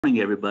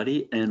Morning,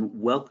 everybody, and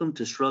welcome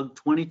to Shrug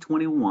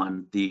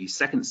 2021, the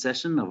second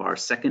session of our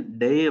second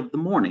day of the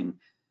morning.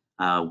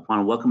 I want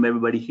to welcome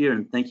everybody here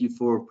and thank you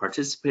for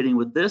participating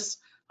with this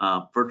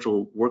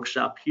virtual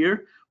workshop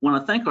here.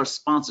 Want to thank our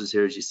sponsors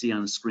here, as you see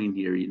on the screen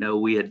here. You know,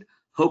 we had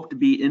hoped to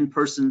be in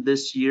person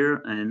this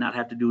year and not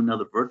have to do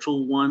another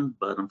virtual one,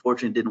 but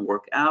unfortunately it didn't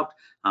work out.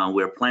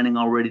 We're planning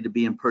already to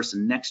be in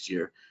person next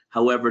year.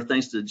 However,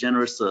 thanks to the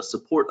generous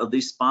support of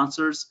these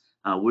sponsors,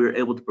 we're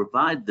able to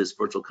provide this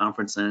virtual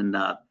conference, and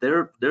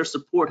their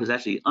support has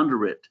actually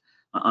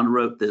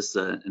underwrote this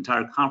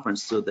entire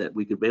conference so that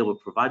we could be able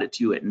to provide it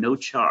to you at no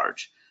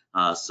charge.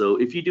 So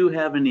if you do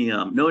have any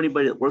know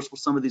anybody that works with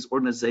some of these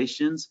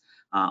organizations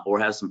or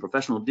has some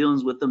professional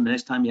dealings with them, the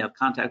next time you have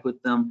contact with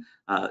them,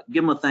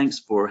 give them a thanks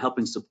for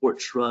helping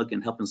support Shrug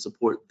and helping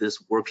support this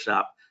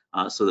workshop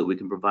so that we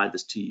can provide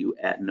this to you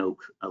at no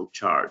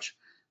charge.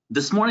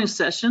 This morning's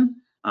session,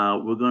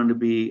 we're going to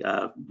be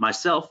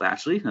myself,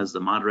 actually, as the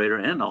moderator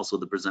and also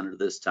the presenter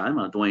this time,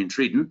 Duane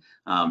Treadon,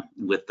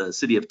 with the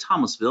city of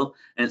Thomasville,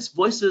 and it's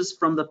Voices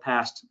from the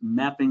Past,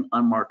 Mapping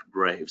Unmarked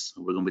Graves.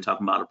 We're going to be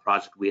talking about a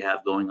project we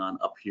have going on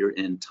up here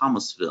in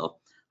Thomasville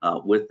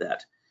with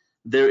that.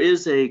 There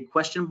is a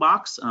question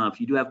box.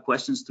 If you do have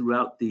questions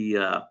throughout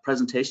the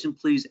presentation,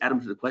 please add them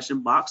to the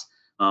question box.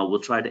 We'll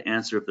try to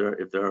answer,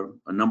 if there are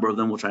a number of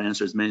them, we'll try to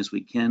answer as many as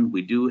we can.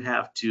 We do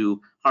have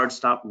to hard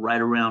stop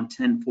right around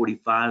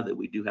 10:45, that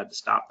we do have to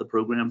stop the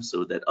program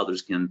so that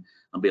others can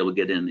be able to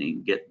get in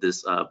and get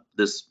this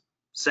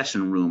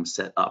session room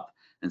set up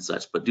and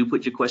such. But do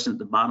put your questions at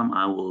the bottom.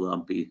 I will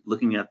be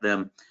looking at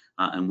them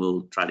and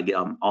we'll try to get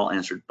them all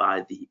answered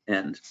by the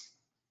end.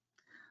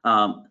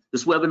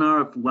 This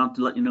webinar, if we want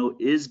to let you know,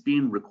 is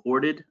being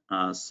recorded.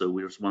 So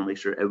we just want to make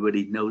sure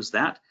everybody knows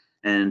that.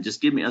 And just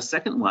give me a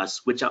second while I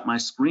switch out my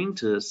screen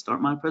to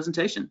start my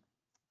presentation.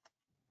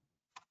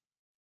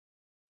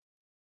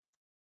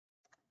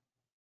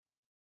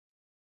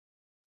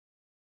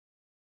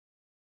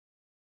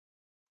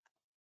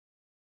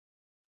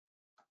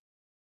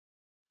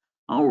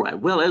 All right,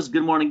 well,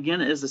 good morning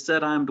again. As I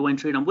said, I'm Duane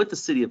Treadon. I'm with the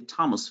city of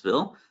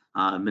Thomasville.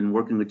 I've been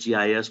working with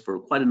GIS for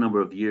quite a number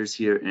of years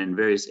here in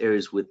various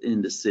areas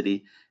within the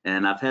city,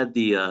 and I've had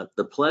the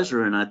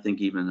pleasure and I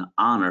think even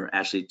honor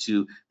actually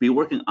to be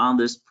working on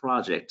this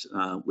project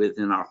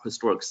within our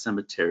historic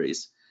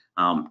cemeteries.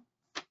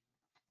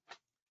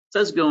 So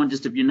how's it going?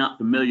 Just if you're not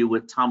familiar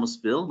with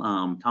Thomasville,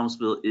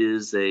 Thomasville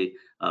is a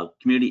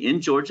community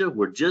in Georgia.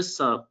 We're just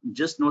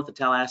north of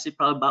Tallahassee,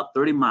 probably about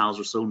 30 miles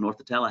or so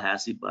north of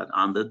Tallahassee, but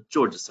on the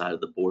Georgia side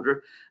of the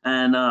border.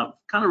 And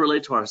kind of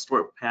related to our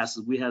historic past,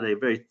 we had a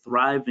very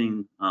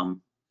thriving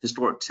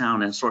historic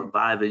town and historic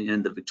vibe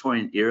in the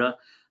Victorian era.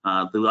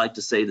 They like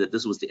to say that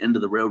this was the end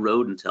of the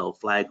railroad until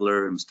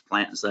Flagler and Mr.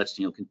 Plant and such,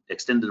 you know,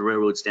 extended the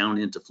railroads down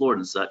into Florida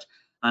and such.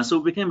 So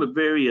it became a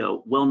very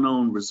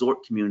well-known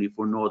resort community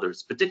for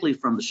Northerners, particularly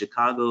from the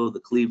Chicago, the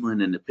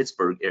Cleveland, and the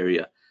Pittsburgh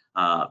area.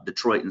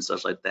 Detroit and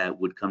such like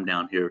that would come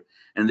down here,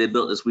 and they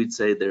built, as we'd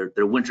say,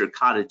 their winter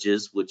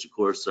cottages, which of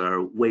course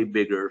are way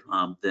bigger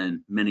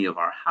than many of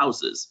our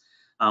houses.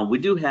 We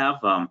do have,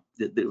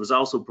 it was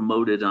also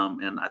promoted,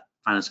 and I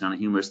find it's kind of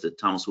humorous that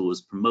Thomasville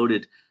was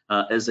promoted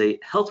as a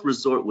health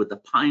resort with the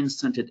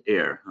pine-scented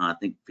air. I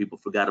think people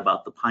forgot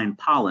about the pine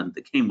pollen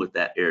that came with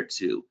that air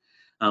too.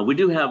 We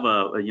do have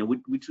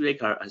we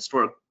take our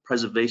historic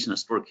preservation,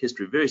 historic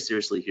history very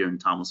seriously here in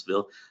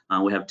Thomasville.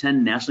 We have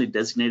 10 nationally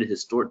designated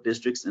historic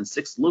districts and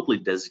 6 locally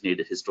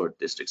designated historic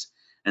districts.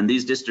 And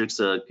these districts,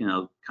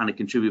 kind of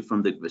contribute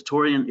from the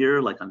Victorian era,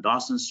 like on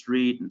Dawson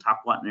Street and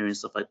Topwatton area and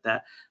stuff like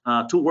that,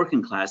 to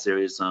working class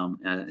areas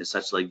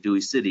such like Dewey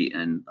City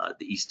and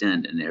the East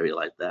End, an area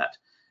like that.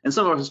 And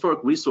some of our historic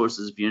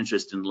resources, if you're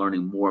interested in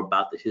learning more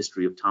about the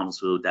history of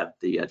Thomasville, that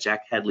the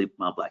Jack Hadley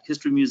Black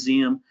History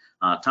Museum,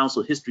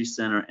 Thomasville History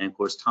Center, and of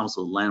course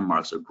Thomasville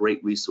Landmarks are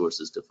great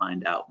resources to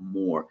find out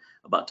more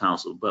about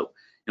Thomasville. But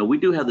we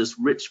do have this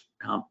rich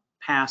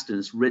past and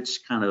this rich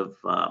kind of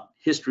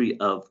history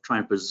of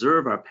trying to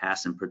preserve our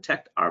past and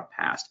protect our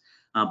past.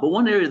 But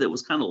one area that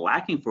was kind of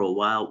lacking for a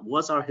while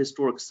was our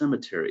historic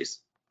cemeteries.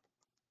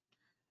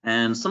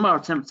 And some of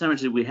our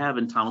cemeteries we have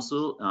in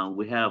Thomasville,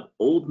 we have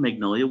Old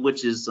Magnolia,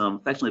 which is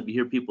affectionately, if you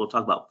hear people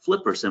talk about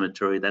Flipper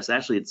Cemetery, that's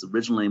actually, its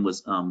original name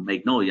was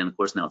Magnolia, and of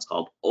course now it's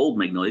called Old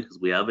Magnolia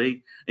because we have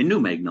a new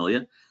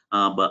Magnolia.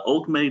 But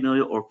Old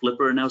Magnolia or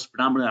Flipper now is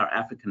predominantly our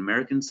African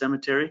American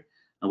cemetery.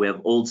 We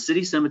have Old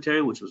City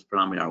Cemetery, which was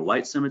predominantly our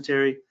white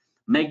cemetery.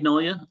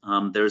 Magnolia,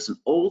 there's an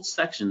old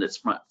section that's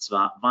fronts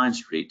Vine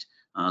Street.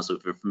 So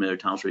if you're familiar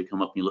with Town Street,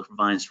 come up and you look for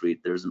Vine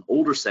Street. There's an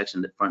older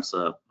section that fronts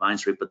Vine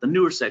Street, but the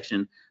newer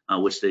section,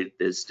 which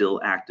is still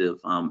active,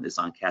 is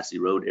on Cassie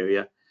Road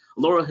area.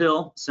 Laurel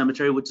Hill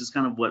Cemetery, which is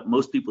kind of what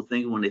most people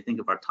think when they think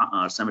of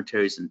our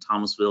cemeteries in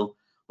Thomasville.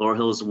 Laurel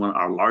Hill is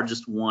our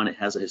largest one. It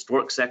has a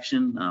historic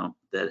section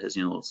that has,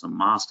 some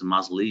mosques and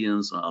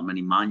mausoleums,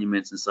 many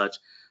monuments and such.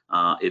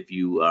 If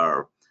you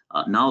are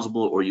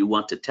knowledgeable or you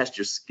want to test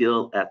your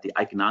skill at the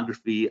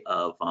iconography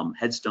of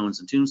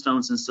headstones and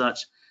tombstones and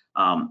such,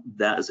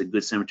 that is a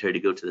good cemetery to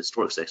go to the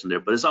historic section there.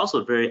 But it's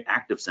also a very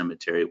active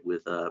cemetery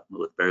with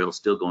burials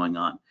still going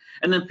on.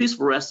 And then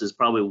Peaceful Rest is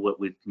probably what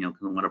we,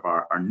 one of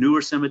our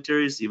newer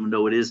cemeteries, even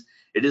though it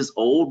is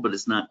old, but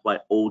it's not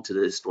quite old to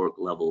the historic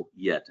level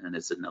yet. And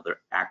it's another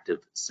active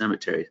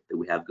cemetery that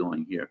we have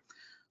going here.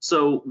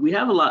 So we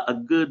have a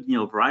good,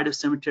 variety of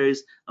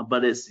cemeteries,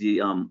 but it's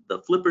the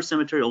Flipper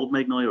Cemetery, Old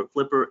Magnolia or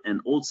Flipper,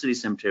 and Old City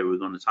Cemetery we're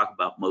going to talk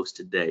about most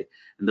today.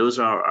 And those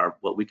are our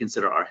what we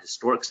consider our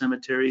historic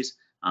cemeteries.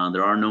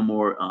 There are no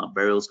more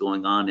burials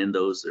going on in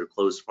those. They're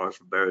closed as far as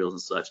for burials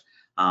and such.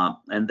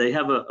 And they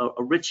have a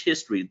rich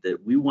history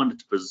that we wanted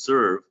to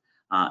preserve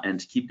and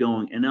to keep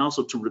going, and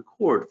also to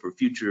record for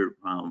future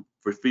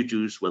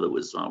use, whether it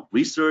was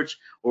research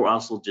or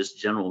also just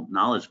general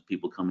knowledge of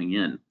people coming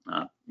in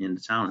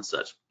the town and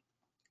such.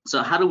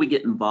 So how do we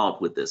get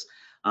involved with this?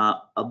 A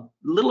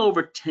little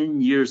over 10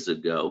 years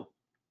ago,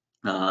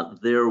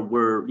 there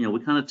were, we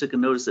kind of took a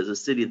notice as a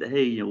city that,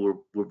 hey,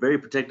 we're very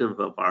protective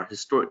of our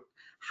historic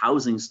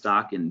housing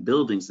stock and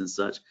buildings and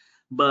such,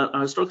 but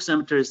our historic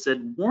cemeteries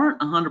said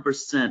weren't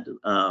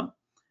 100%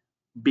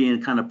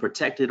 being kind of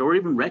protected or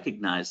even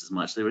recognized as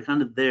much. They were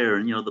kind of there,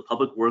 and the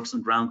public works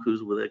and ground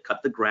crews where they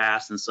cut the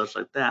grass and such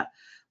like that,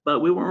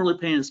 but we weren't really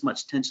paying as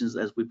much attention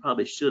as we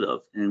probably should have,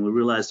 and we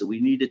realized that we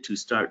needed to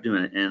start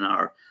doing it. And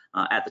our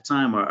at the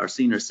time, our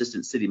senior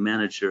assistant city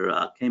manager,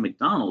 Kay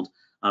McDonald,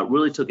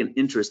 really took an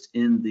interest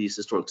in these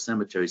historic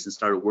cemeteries and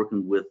started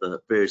working with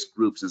various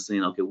groups and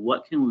saying, okay,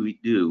 what can we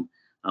do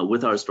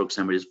with our historic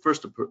cemeteries,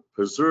 first to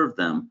preserve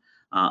them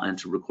and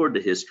to record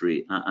the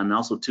history, and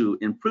also to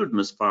improve them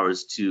as far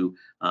as to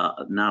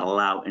not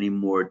allow any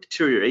more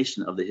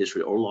deterioration of the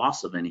history or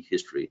loss of any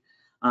history.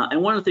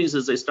 And one of the things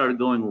as they started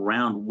going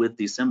around with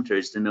these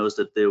cemeteries, they noticed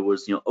that there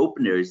was,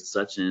 open areas and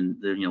such,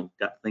 and they,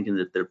 got thinking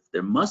that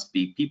there must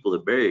be people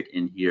that are buried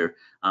in here,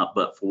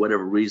 but for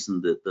whatever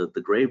reason,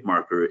 the grave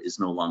marker is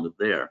no longer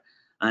there.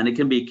 And it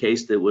can be a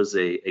case that was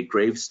a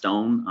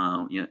gravestone.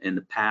 In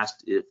the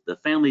past, if the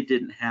family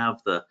didn't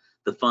have the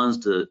funds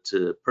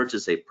to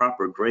purchase a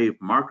proper grave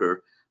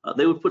marker,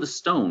 they would put a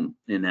stone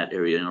in that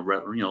area,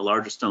 a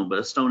larger stone, but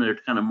a stone there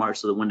to kind of mark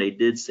so that when they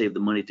did save the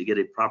money to get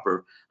a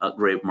proper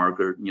grave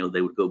marker,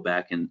 they would go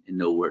back and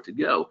know where to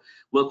go.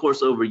 Well, of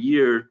course, over a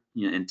year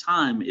in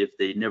time, if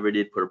they never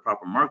did put a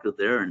proper marker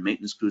there and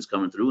maintenance crews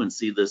coming through and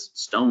see this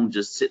stone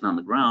just sitting on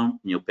the ground,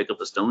 pick up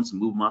the stones and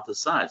move them off the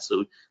side.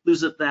 So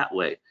lose it that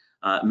way.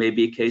 It may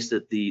be a case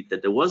that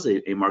there was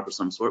a marker of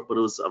some sort, but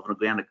it was of an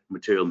organic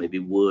material, maybe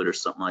wood or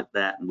something like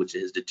that, in which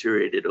it has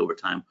deteriorated over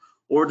time,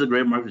 or the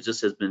grave marker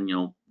just has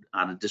been,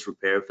 out of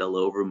disrepair, fell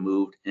over,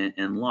 moved,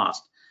 and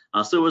lost.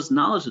 So it was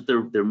knowledge that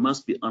there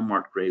must be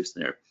unmarked graves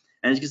there.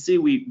 And as you can see,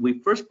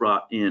 we first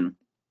brought in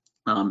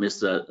Miss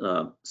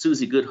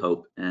Susie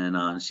Goodhope,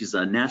 and she's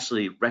a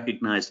nationally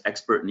recognized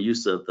expert in the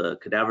use of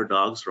cadaver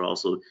dogs, or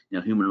also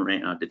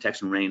human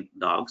detection range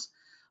dogs.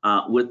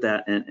 With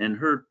that, and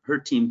her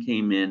team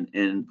came in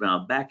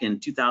and back in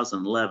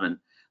 2011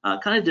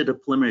 kind of did a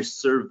preliminary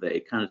survey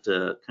kind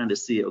of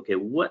see, okay,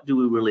 what do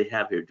we really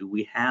have here? Do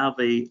we have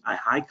a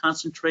high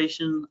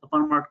concentration of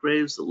unmarked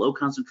graves, a low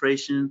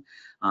concentration?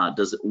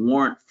 Does it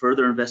warrant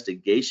further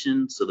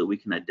investigation so that we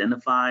can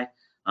identify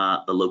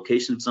the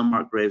location of some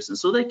unmarked graves? And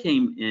so they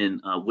came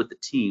in with the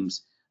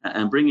teams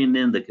and bringing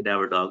in the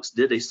cadaver dogs,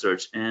 did a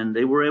search, and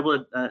they were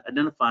able to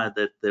identify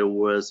that there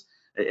was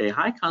a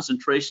high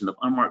concentration of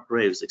unmarked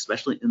graves,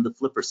 especially in the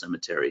Flipper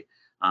Cemetery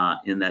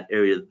in that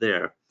area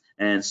there.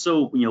 And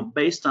so,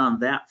 based on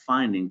that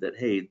finding that,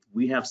 hey,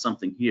 we have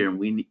something here and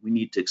we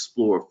need to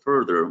explore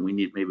further, and we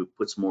need maybe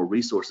put some more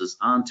resources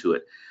onto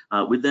it,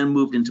 we then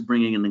moved into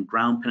bringing in a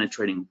ground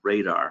penetrating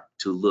radar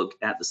to look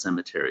at the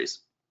cemeteries.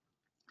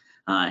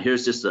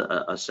 Here's just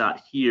a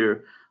shot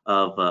here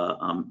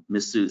of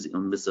Miss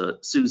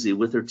Susie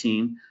with her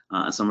team,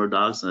 and some of her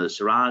dogs,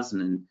 Shiraz.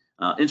 And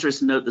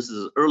interesting to note, this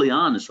is early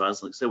on in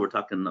Shiraz. Like I said, we're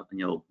talking,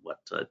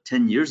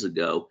 10 years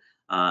ago.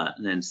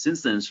 And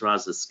since then,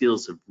 Shiraz's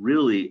skills have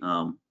really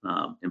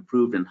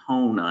improved, and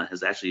honed,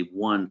 has actually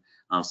won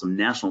some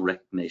national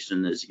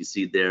recognition, as you can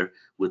see there,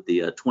 with the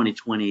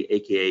 2020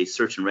 AKA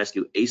Search and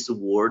Rescue ACE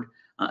Award,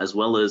 as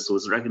well as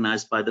was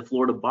recognized by the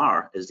Florida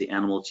Bar as the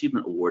Animal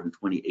Achievement Award in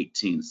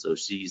 2018. So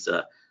she's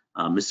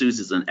Miss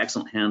Susie is an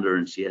excellent handler,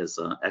 and she has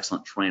an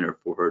excellent trainer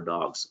for her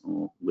dogs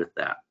with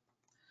that.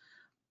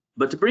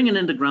 But to bring it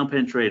into ground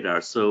penetrating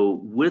radar, so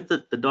with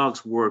the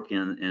dog's work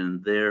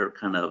and their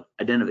kind of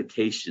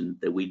identification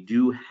that we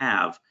do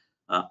have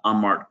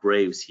unmarked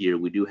graves here,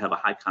 we do have a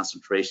high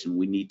concentration,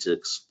 we need to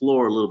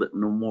explore a little bit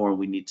more,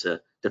 we need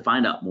to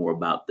find out more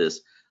about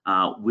this.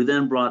 We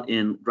then brought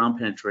in ground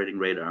penetrating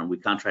radar, and we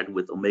contracted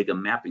with Omega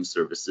Mapping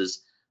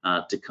Services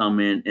to come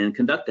in and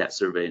conduct that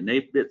survey. And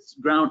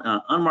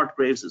unmarked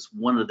graves is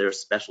one of their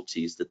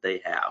specialties that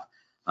they have.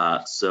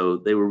 So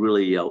they were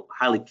really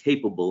highly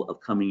capable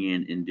of coming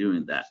in and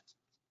doing that.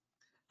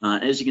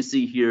 As you can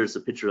see here is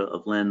a picture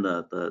of Len,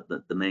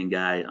 the main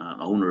guy,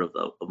 owner of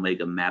the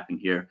Omega Mapping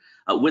here,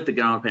 with the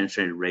ground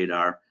penetrating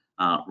radar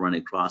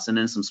running across, and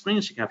then some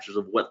screen captures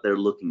of what they're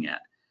looking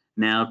at.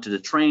 Now, to the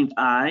trained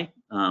eye,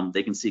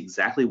 they can see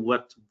exactly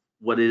what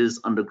it is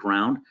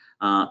underground.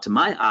 To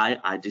my eye,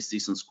 I just see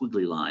some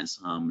squiggly lines,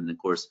 and of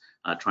course,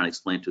 trying to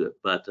explain to it.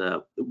 But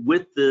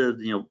with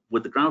the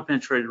with the ground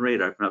penetrating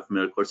radar, if you're not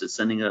familiar, of course, it's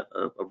sending a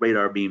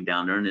radar beam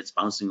down there, and it's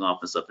bouncing off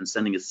and stuff, and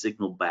sending a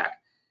signal back.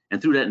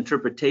 And through that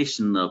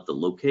interpretation of the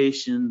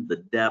location, the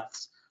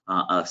depths,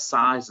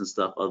 size, and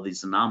stuff of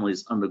these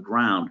anomalies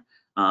underground,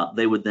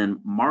 they would then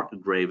mark a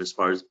grave as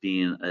far as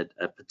being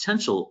a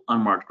potential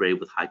unmarked grave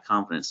with high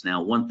confidence.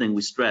 Now, one thing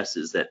we stress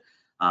is that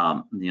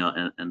Mr.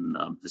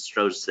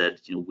 Stroh said,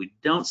 we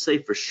don't say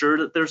for sure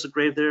that there's a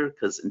grave there,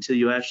 because until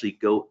you actually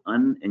go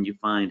and you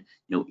find,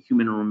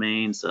 human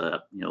remains,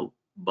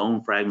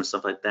 bone fragments,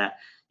 stuff like that,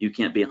 you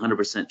can't be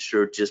 100%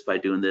 sure just by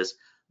doing this.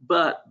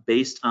 But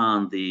based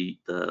on the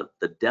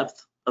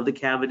depth of the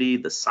cavity,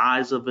 the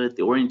size of it,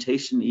 the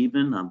orientation,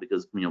 even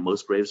because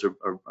most graves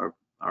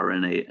are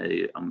in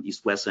a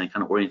east-west kind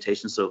of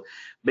orientation. So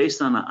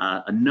based on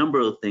a number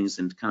of things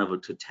and kind of a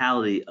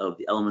totality of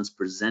the elements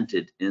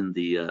presented in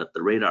the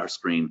radar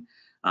screen,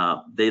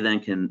 they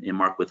then can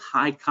mark with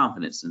high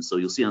confidence. And so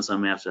you'll see on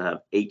some maps that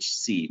have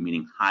HC,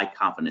 meaning high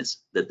confidence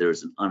that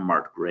there's an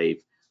unmarked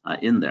grave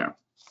in there.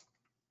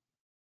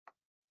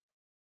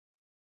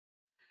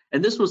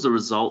 And this was the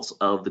results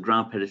of the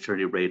ground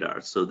penetrating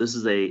radar. So this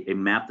is a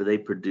map that they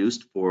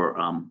produced for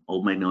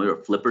Old Magnolia or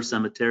Flipper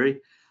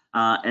Cemetery.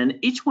 And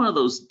each one of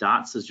those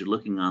dots as you're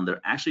looking on there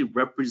actually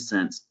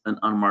represents an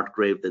unmarked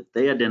grave that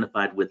they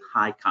identified with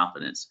high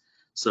confidence.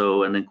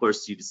 So, and of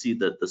course, you can see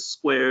that the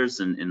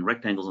squares and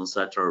rectangles and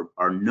such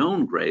are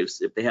known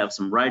graves. If they have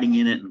some writing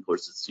in it, and of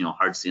course, it's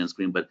hard to see on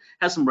screen, but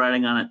has some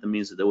writing on it, that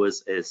means that there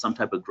was some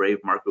type of grave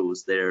marker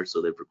was there.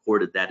 So they've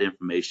recorded that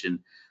information.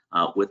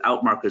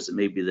 Without markers, it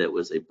may be that it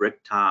was a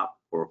brick top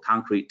or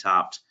concrete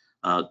topped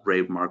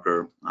grave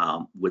marker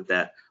with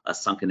that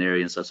sunken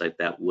area and such like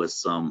that, with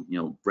some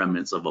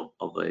remnants of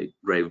a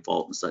grave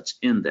vault and such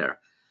in there.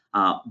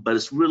 But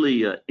it's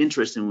really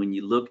interesting when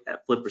you look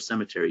at Flipper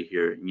Cemetery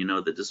here, and you know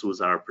that this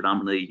was our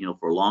predominantly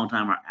for a long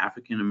time our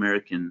African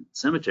American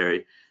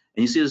cemetery,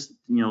 and you see this,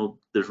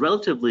 there's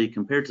relatively,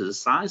 compared to the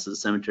size of the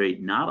cemetery,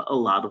 not a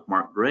lot of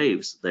marked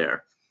graves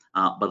there.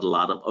 But a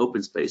lot of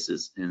open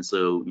spaces. And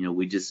so,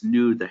 we just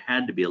knew there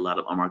had to be a lot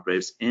of unmarked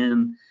graves,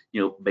 and,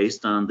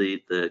 based on the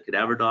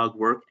cadaver dog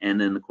work, and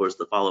then of course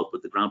the follow-up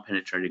with the ground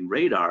penetrating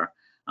radar,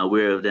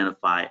 we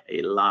identify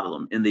a lot of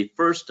them. In the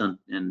first,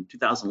 in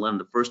 2011,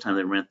 the first time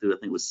they ran through, I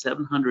think it was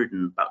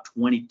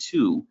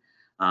 722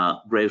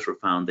 graves were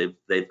found.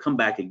 They've come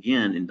back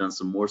again and done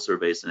some more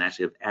surveys and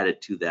actually have added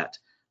to that.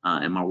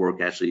 And my work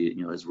actually,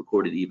 has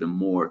recorded even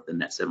more than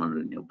that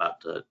 700,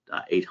 about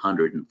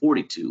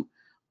 842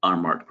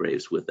 unmarked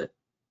graves with it.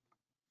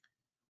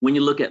 When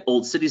you look at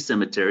Old City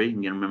Cemetery,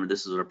 and you remember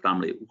this is a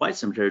predominantly white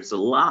cemetery, there's a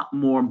lot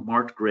more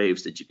marked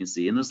graves that you can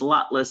see, and there's a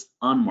lot less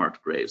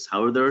unmarked graves.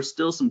 However, there are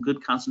still some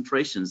good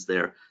concentrations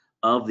there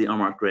of the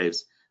unmarked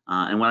graves.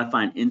 And what I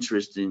find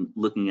interesting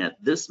looking at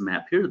this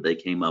map here that they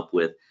came up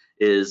with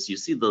is you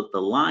see the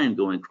line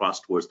going across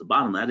towards the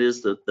bottom. That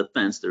is the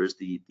fence. There's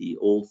the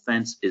old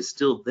fence is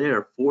still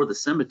there for the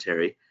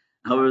cemetery.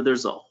 However,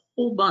 there's a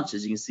whole bunch,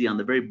 as you can see on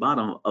the very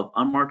bottom, of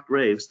unmarked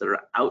graves that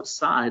are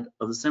outside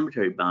of the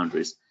cemetery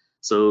boundaries.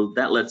 So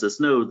that lets us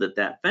know that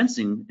that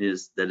fencing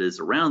that is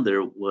around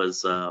there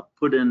was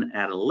put in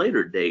at a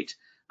later date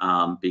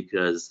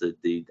because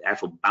the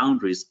actual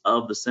boundaries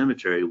of the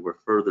cemetery were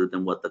further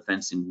than what the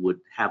fencing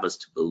would have us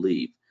to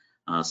believe.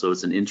 So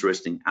it's an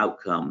interesting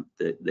outcome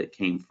that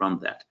came from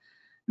that.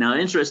 Now,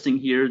 interesting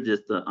here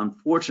that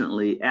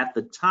unfortunately at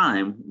the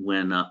time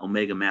when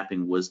Omega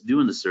Mapping was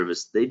doing the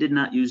service, they did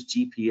not use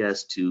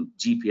GPS to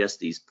GPS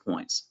these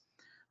points.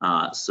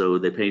 So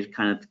they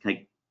kind of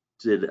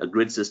did a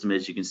grid system,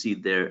 as you can see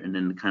there, and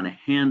then kind of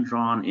hand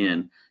drawn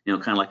in,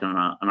 kind of like an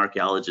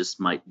archaeologist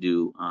might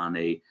do on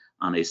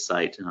a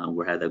site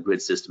where had a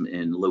grid system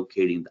in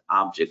locating the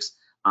objects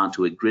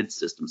onto a grid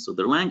system. So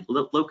they're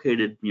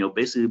located,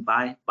 basically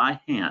by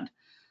hand.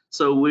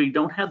 So we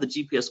don't have the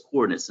GPS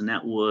coordinates, and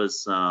that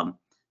was, kind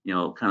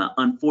of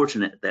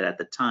unfortunate that at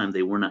the time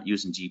they were not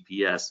using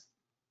GPS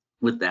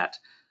with that.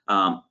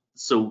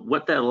 So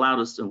what that allowed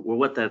us to, or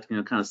what that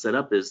kind of set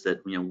up is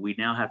that we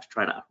now have to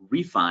try to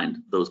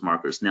refine those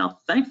markers. Now,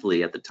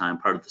 thankfully, at the time,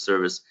 part of the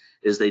service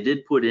is they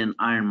did put in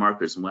iron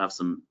markers, and we'll have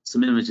some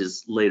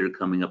images later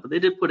coming up. But they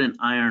did put in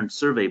iron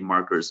survey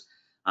markers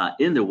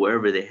in there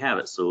wherever they have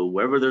it. So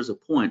wherever there's a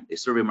point, a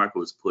survey marker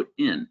was put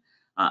in.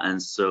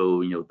 And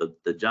so,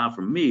 the job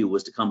for me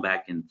was to come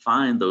back and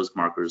find those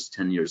markers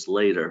 10 years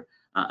later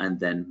and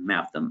then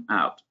map them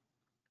out.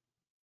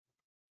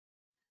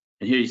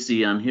 And here you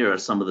see on here are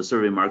some of the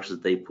survey markers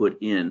that they put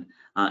in.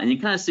 And you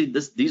kind of see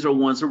these are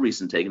ones that are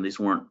recent taken. These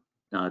weren't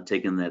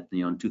taken that,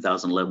 in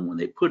 2011 when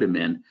they put them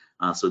in.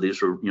 So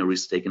these were,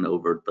 recent taken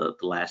over the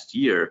last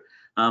year.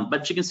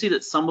 But you can see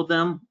that some of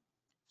them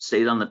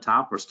stayed on the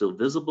top, are still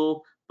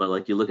visible. But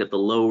like you look at the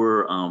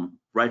lower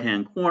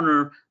right-hand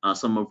corner,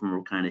 some of them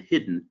are kind of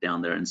hidden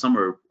down there, and some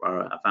are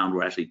I found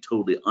were actually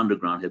totally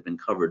underground, have been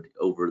covered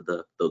over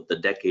the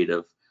decade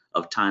of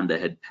of time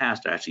that had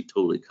passed are actually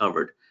totally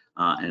covered.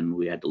 And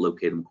we had to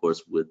locate them, of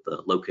course, with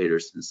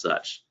locators and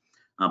such.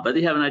 But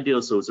they have an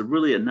idea, so it's a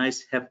really a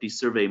nice hefty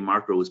survey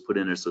marker was put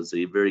in there, so it's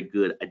a very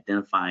good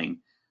identifying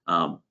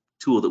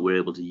tool that we're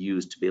able to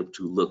use to be able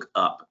to look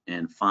up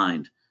and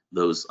find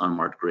those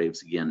unmarked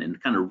graves again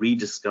and kind of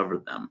rediscover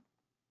them.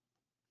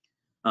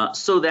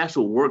 So the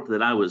actual work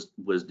that I was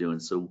doing,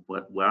 so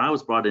what I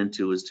was brought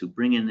into is to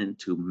bring in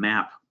to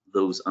map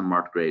those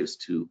unmarked graves,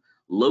 to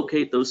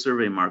locate those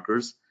survey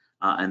markers,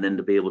 and then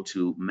to be able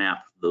to map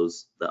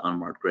the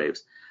unmarked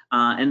graves.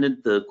 And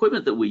then the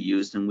equipment that we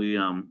used, and we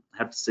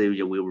have to say,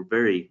 we were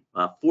very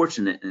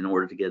fortunate in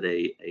order to get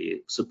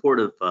a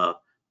supportive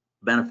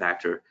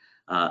benefactor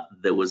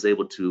that was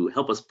able to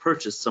help us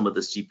purchase some of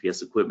this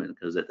GPS equipment,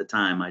 because at the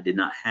time I did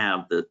not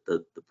have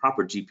the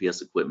proper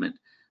GPS equipment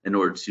in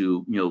order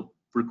to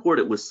record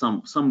it with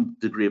some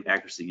degree of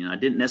accuracy. I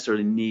didn't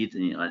necessarily need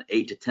an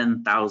 $8,000 to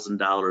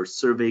 $10,000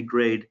 survey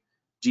grade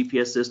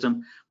GPS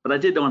system, but I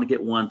did want to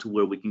get one to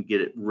where we can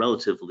get it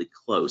relatively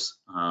close,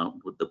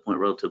 with the point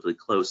relatively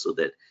close, so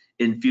that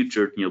in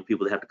future,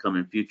 people that have to come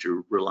in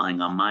future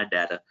relying on my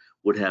data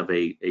would have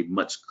a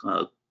much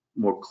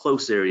more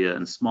close area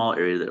and small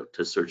area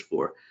to search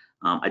for.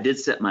 I did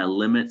set my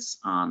limits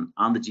on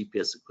the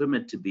GPS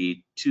equipment to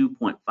be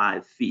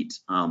 2.5 feet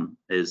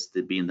as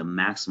to being the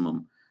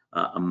maximum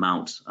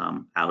amount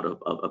out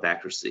of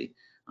accuracy.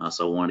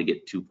 So I want to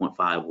get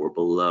 2.5 or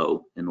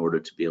below in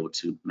order to be able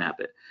to map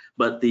it.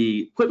 But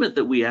the equipment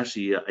that we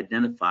actually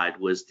identified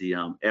was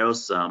the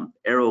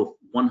Aero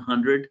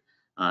 100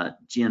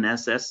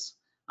 GNSS,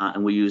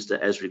 and we used the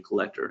Esri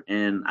collector.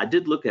 And I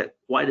did look at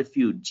quite a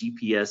few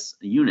GPS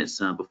units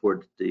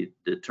before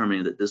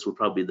determining that this would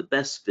probably be the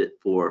best fit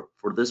for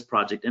this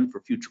project and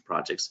for future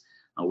projects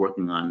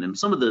working on. And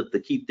some of the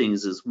key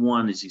things is,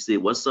 one, as you see,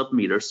 it was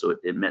sub-meter, so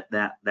it met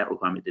that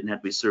requirement. It didn't have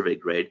to be survey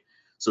grade.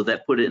 So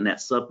that put it in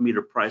that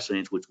sub-meter price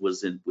range, which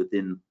was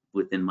within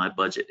my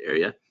budget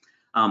area.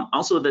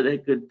 Also, that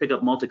it could pick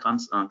up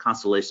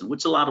multi-constellation,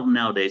 which a lot of them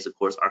nowadays, of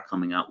course, are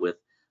coming out with.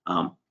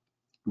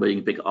 But you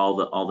can pick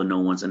all the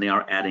known ones, and they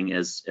are adding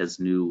as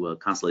new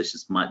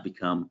constellations might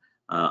become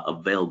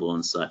available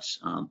and such.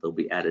 They'll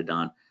be added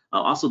on.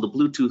 Also, the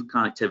Bluetooth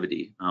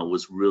connectivity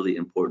was really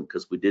important,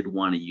 because we did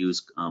want to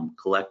use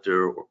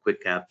collector or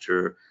quick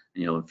capture.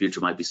 In future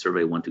might be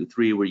survey 1, 2,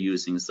 3 we're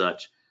using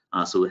such.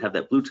 So we have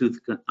that Bluetooth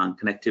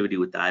connectivity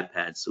with the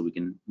iPad, so we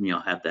can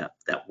have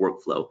that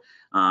workflow.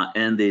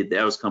 And the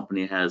Aeros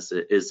company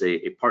is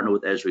a partner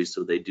with Esri,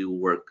 so they do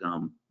work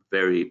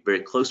very,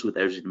 very close with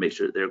Esri to make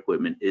sure that their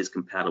equipment is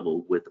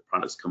compatible with the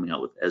products coming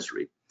out with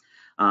Esri.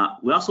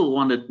 We also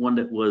wanted one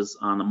that was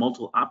on a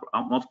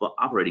multiple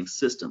operating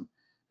system.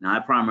 Now, I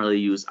primarily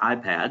use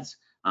iPads,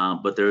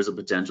 but there is a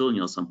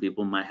potential, some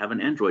people might have an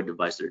Android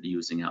device they're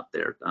using out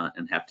there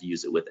and have to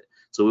use it with it.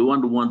 So we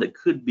wanted one that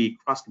could be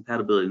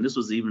cross-compatibility, and this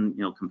was even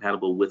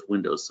compatible with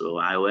Windows. So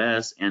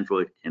iOS,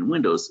 Android, and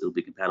Windows it'll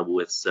be compatible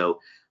with. So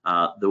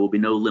there will be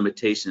no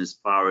limitation as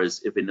far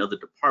as if another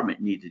department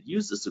needed to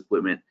use this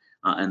equipment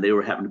and they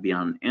were having to be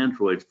on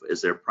Android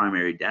as their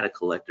primary data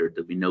collector,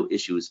 there'd be no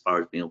issue as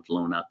far as being able to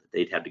loan out that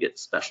they'd have to get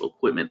special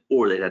equipment,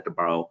 or they'd have to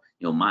borrow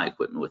my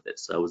equipment with it.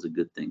 So that was a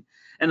good thing.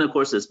 And of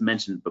course, as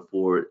mentioned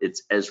before,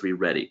 it's Esri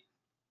ready.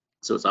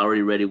 So it's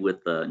already ready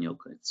with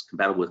it's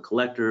compatible with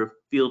collector,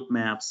 field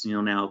maps.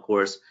 Now of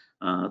course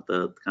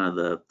the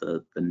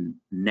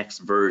next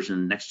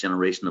version, next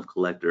generation of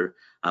collector,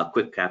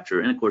 quick capture,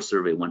 and of course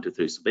survey 1, 2,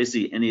 3. So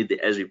basically any of the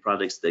Esri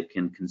products that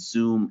can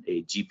consume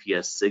a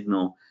GPS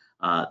signal,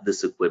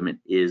 this equipment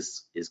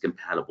is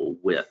compatible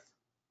with.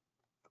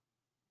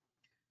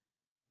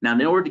 Now,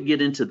 in order to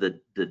get into the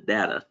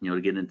data,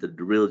 to get into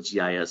the real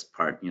GIS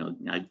part,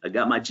 I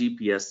got my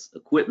GPS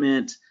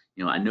equipment.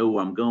 I know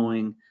where I'm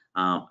going.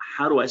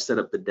 How do I set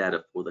up the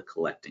data for the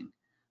collecting?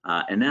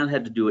 And then I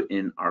had to do it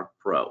in Arc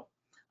Pro.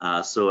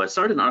 So I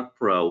started in Arc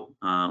Pro,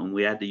 and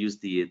we had to use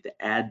the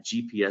Add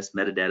GPS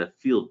Metadata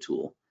Field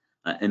tool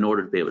in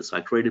order to be able. So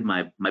I created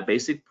my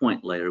basic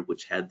point layer,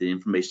 which had the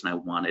information I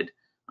wanted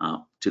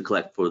to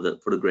collect for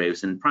the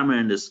graves. And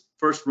primarily in this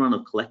first run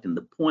of collecting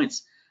the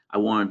points, I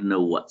wanted to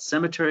know what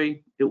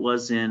cemetery it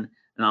was in,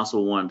 and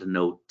also wanted to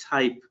know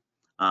type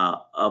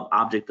of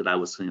object that I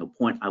was,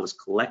 point I was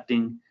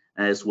collecting,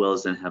 as well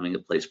as then having a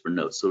place for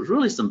notes. So it was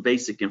really some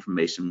basic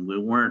information. We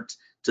weren't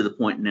to the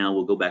point now.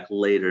 We'll go back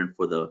later, and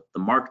for the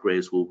marked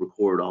graves, we'll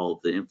record all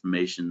of the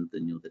information,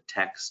 the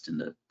text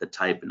and the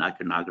type and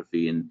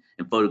iconography and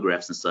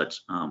photographs and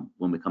such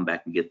when we come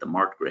back and get the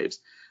marked graves.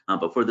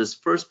 But for this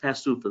first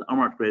pass through for the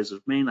unmarked graves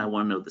of Maine, I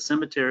want to know the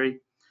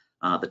cemetery,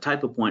 the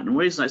type of point. And the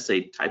reason I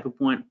say type of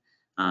point,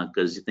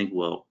 because you think,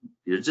 well,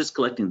 you're just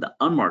collecting the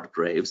unmarked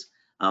graves,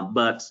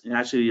 but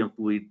actually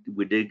we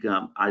did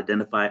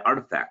identify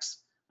artifacts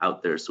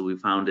out there. So we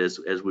found as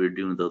we were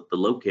doing the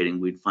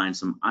locating, we'd find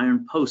some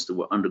iron posts that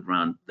were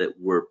underground that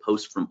were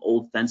posts from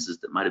old fences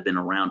that might have been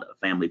around a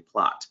family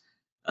plot.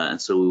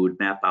 And so we would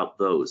map out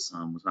those.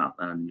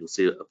 And you'll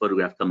see a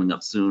photograph coming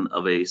up soon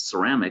of a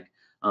ceramic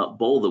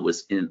bowl that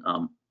was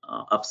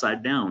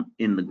upside down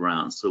in the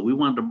ground. So we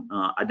wanted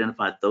to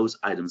identify those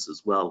items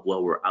as well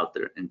while we're out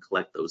there and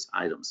collect those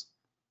items.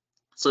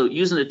 So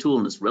using the tool,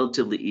 and it's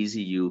relatively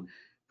easy. You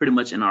pretty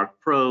much in Arc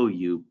Pro,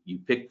 you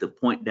pick the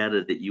point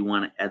data that you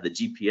want to add the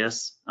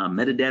GPS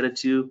metadata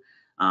to,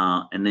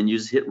 and then you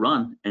just hit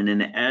run, and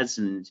then it adds,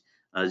 and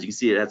as you can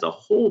see, it adds a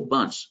whole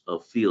bunch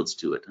of fields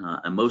to it,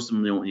 and most of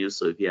them you don't use.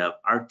 So if you have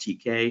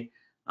RTK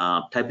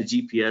type of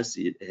GPS,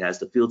 it has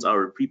the fields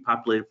already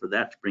pre-populated for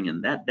that to bring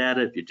in that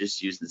data. If you're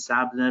just using the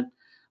subnet,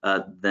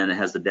 then it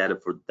has the data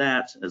for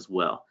that as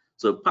well.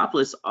 So it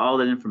populates all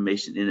that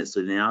information in it.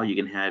 So now you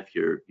can have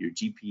your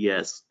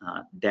GPS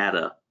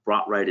data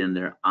brought right in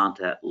there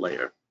onto that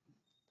layer.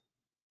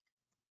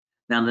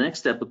 Now the next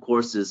step, of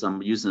course, is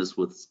I'm using this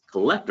with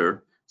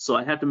Collector. So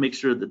I have to make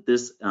sure that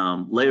this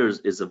layer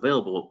is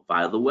available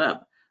via the web.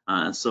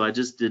 So I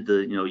just did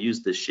the,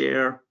 use the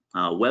share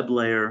web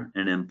layer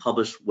and then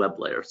publish web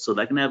layer. So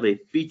that I can have a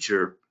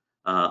feature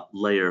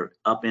layer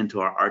up into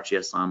our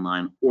ArcGIS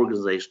Online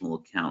organizational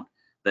account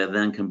that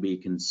then can be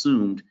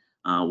consumed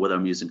whether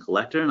I'm using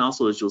Collector, and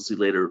also, as you'll see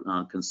later,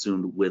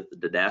 consumed with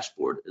the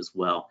dashboard as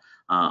well,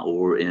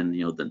 or in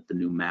the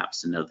new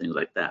maps and other things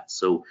like that.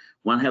 So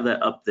want to have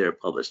that up there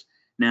published.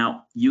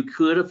 Now, you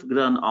could have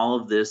done all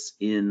of this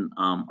in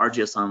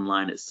ArcGIS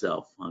Online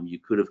itself. You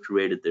could have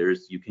created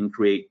you can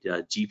create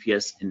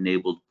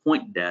GPS-enabled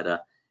point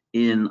data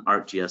in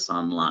ArcGIS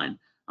Online.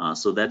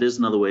 So that is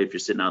another way if you're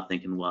sitting out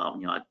thinking, well,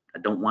 I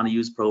don't want to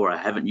use Pro, or I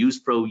haven't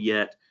used Pro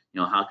yet.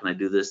 How can I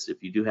do this?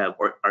 If you do have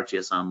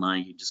ArcGIS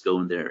Online, you just go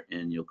in there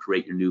and you'll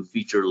create your new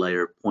feature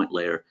layer, point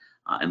layer,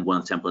 and one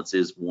of the templates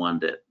is one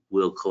that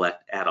will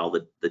add all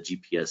the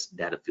GPS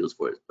data fields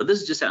for it. But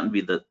this just happened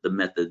to be the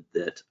method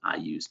that I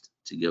used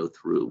to go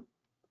through.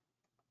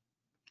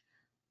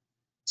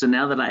 So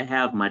now that I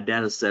have my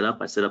data set up,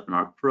 I set up an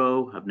Arc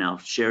Pro. I've now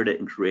shared it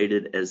and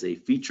created as a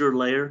feature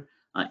layer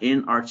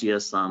in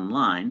ArcGIS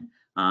Online,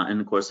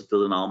 and of course I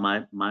filled in all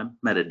my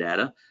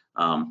metadata.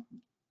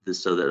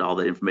 So that all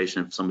the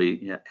information, if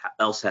somebody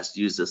else has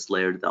to use this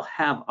layer, they'll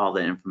have all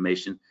that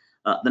information.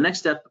 The next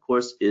step, of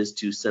course, is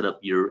to set up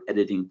your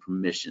editing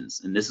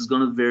permissions. And this is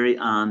going to vary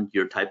on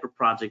your type of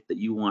project that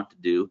you want to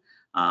do,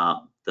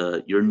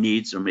 your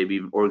needs, or maybe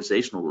even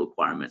organizational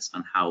requirements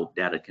on how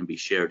data can be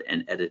shared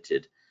and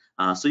edited.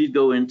 So you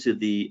go into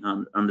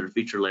under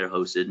feature layer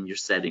hosted and your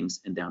settings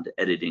and down to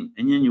editing,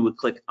 and then you would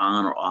click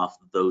on or off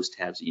those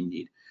tabs that you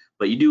need.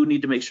 But you do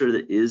need to make sure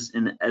that it is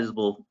in an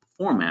editable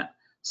format,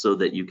 so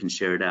that you can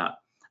share it out.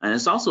 And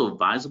it's also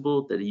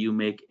advisable that you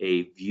make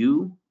a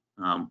view,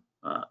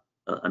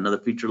 another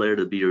feature layer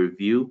to be a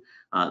view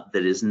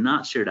that is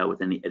not shared out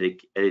with any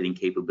editing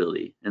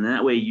capability. And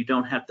that way you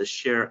don't have to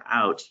share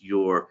out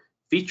your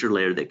feature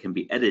layer that can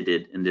be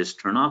edited and just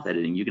turn off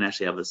editing. You can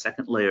actually have a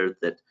second layer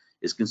that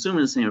is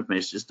consuming the same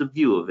information, just a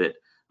view of it,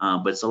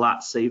 but it's a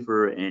lot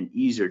safer and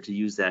easier to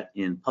use that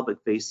in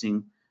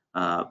public-facing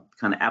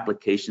kind of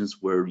applications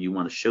where you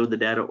want to show the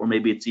data, or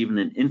maybe it's even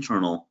an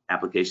internal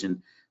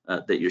application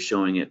that you're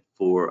showing it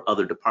for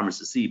other departments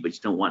to see, but you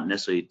don't want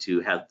necessarily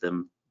to have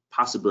them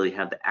possibly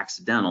have the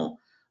accidental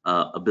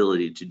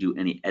ability to do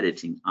any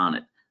editing on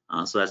it.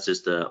 So that's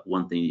just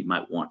one thing you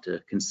might want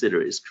to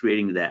consider, is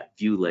creating that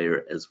view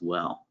layer as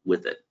well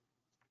with it.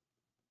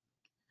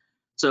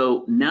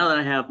 So now that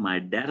I have my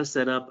data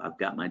set up, I've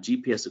got my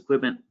GPS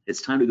equipment,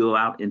 it's time to go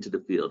out into the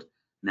field.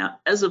 Now,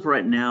 as of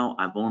right now,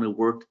 I've only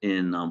worked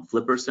in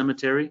Flipper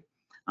Cemetery.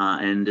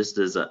 And just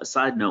as a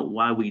side note,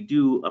 why we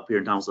do up here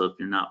in Thomasville, if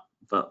you're not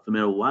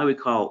familiar, why we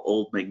call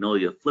Old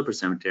Magnolia Flipper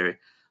Cemetery,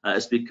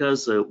 is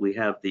because we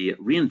have the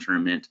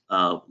reinterment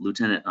of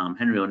Lieutenant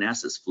Henry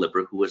Onassis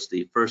Flipper, who was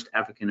the first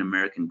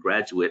African-American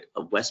graduate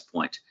of West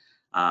Point,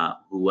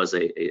 who was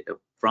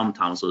from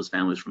Thomasville. His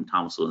family was from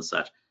Thomasville and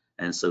such.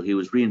 And so he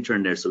was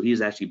reinterned there. So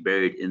he's actually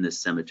buried in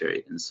this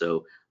cemetery. And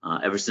so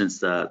ever since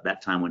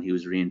that time when he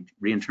was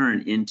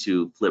reinterned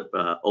into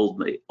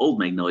Old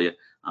Magnolia,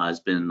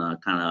 has been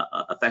kind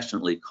of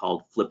affectionately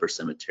called Flipper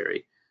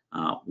Cemetery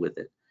with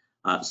it.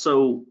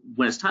 So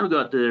when it's time to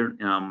go out there,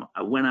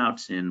 I went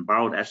out and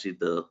borrowed actually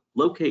the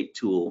locate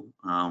tool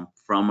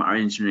from our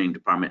engineering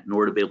department in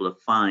order to be able to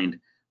find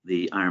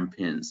the iron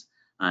pins.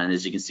 And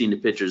as you can see in the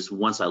pictures,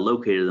 once I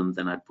located them,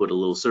 then I put a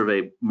little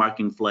survey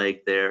marking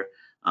flag there.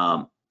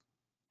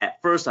 At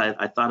first,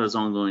 I thought I was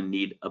only going to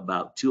need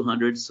about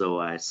 200, so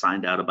I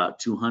signed out about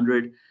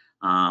 200.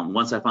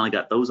 Once I finally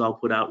got those all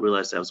put out,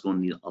 realized I was going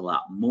to need a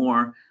lot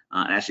more.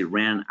 I actually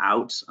ran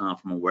out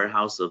from a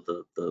warehouse of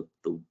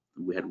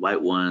we had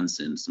white ones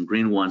and some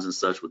green ones and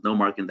such with no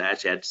marking. I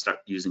actually had to start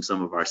using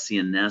some of our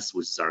CNS,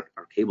 which is our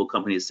cable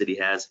company the city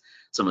has,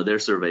 some of their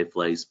survey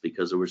flags,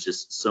 because there was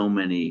just so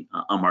many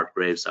unmarked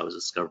graves I was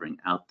discovering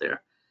out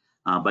there.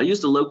 But I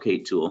used the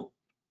locate tool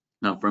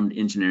from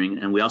engineering,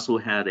 and we also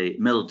had a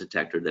metal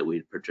detector that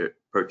we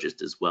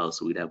purchased as well,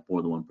 so we'd have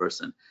more than one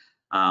person.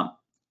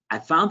 I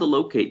found the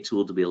locate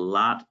tool to be a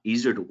lot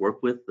easier to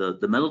work with.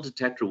 The metal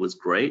detector was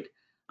great,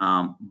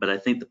 but I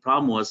think the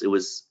problem was it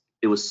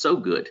was so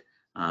good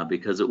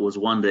because it was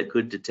one that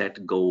could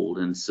detect gold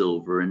and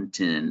silver and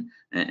tin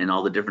and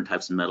all the different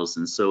types of metals.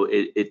 And so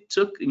it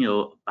took,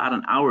 about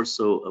an hour or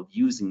so of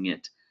using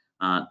it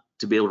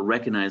to be able to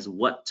recognize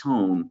what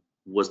tone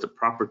was the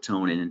proper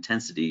tone and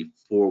intensity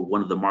for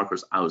one of the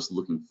markers I was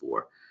looking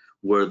for.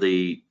 Where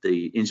the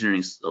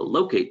engineering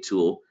locate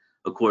tool,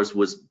 of course,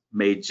 was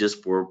made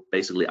just for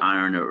basically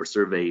iron or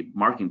survey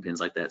marking pins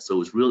like that. So it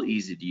was real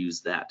easy to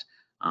use that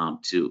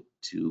to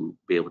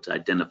be able to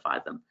identify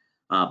them.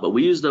 But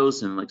we use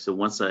those, and like so,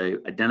 once I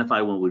identify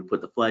when we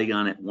put the flag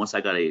on it, once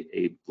I got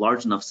a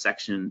large enough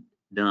section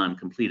done,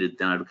 completed,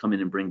 then I would come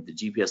in and bring the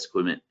GPS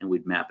equipment and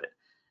we'd map it.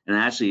 And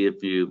actually,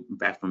 if you,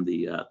 back from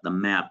the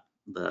map,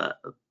 the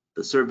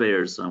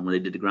surveyors, when they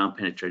did the ground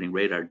penetrating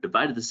radar,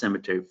 divided the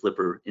cemetery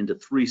flipper into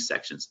 3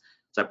 sections.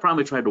 So I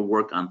probably tried to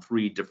work on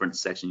 3 different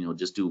sections,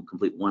 just do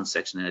complete one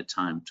section at a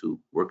time to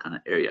work on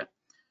an area.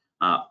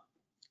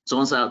 So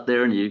once out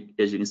there, and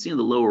as you can see in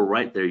the lower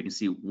right there, you can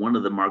see one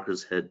of the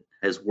markers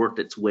has worked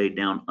its way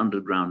down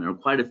underground. There are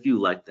quite a few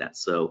like that.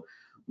 So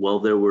while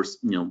there was,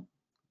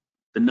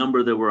 the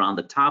number that were on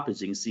the top,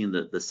 as you can see in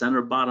the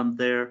center bottom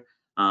there,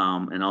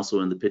 and also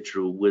in the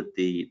picture with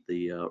the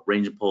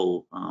ranging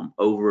pole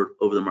over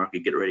the marker,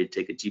 get ready to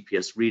take a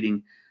GPS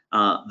reading.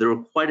 There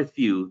were quite a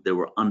few that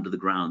were under the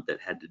ground that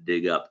had to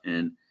dig up,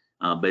 and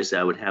basically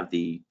I would have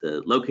the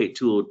locate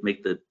tool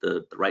make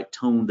the right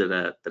tone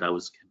that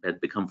I had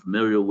become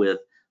familiar with,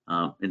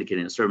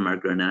 indicating a certain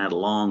marker, and then I had a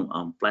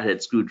long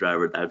flathead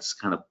screwdriver that I would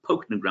just kind of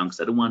poke in the ground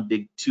because I didn't want to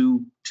dig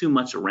too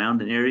much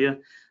around an area,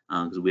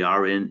 because we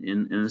are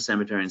in a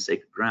cemetery and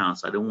sacred ground,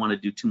 so I didn't want to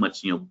do too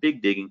much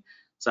big digging.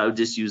 So I would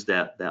just use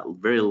that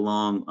very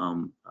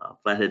long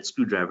flathead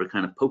screwdriver,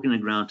 kind of poking the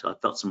ground until I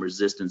felt some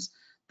resistance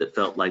that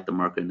felt like the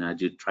marker, and I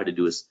try to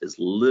do as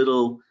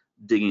little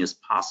digging as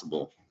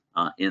possible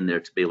in there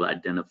to be able to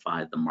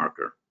identify the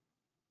marker.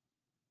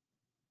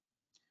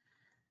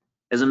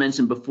 As I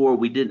mentioned before,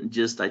 we didn't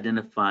just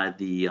identify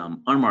the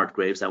unmarked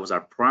graves. That was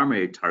our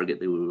primary target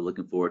that we were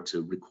looking for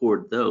to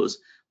record those.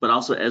 But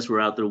also, as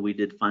we're out there, we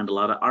did find a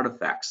lot of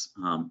artifacts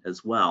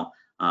as well.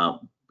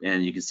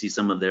 And you can see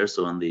some of there.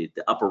 So on the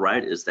upper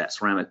right is that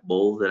ceramic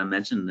bowl that I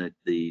mentioned,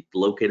 the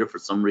locator. For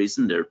some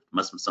reason, there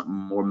must be something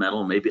more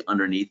metal maybe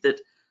underneath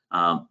it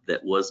that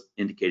was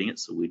indicating it.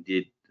 So we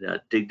did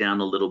dig down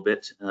a little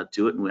bit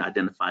to it, and we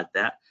identified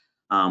that.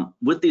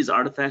 With these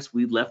artifacts,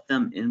 we left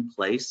them in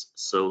place.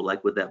 So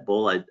like with that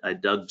bowl, I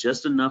dug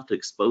just enough to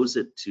expose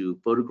it, to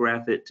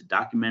photograph it, to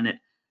document it,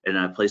 and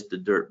I placed the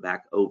dirt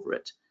back over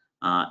it.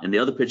 And the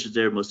other pictures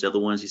there, most of the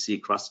other ones you see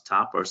across the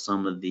top are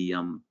some of the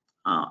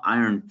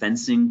iron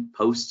fencing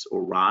posts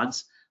or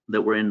rods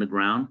that were in the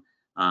ground.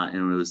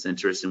 And it was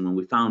interesting, when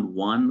we found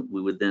one,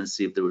 we would then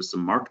see if there was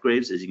some marked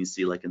graves, as you can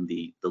see like in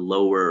the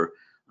lower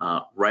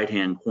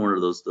right-hand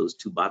corner, those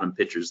 2 bottom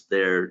pictures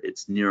there,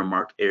 it's near a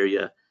marked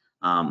area.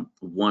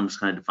 One's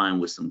kind of defined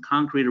with some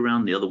concrete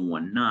around, the other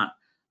one not.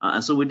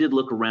 And so we did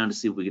look around to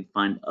see if we could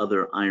find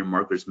other iron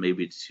markers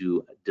maybe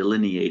to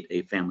delineate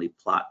a family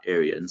plot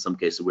area. In some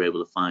cases, we were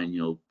able to find,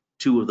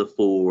 2 of the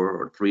 4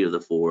 or 3 of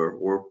the 4,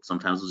 or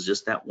sometimes it was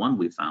just that one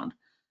we found.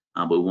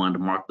 But we wanted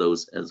to mark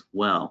those as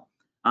well.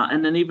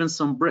 And then even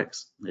some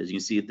bricks. As you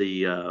can see,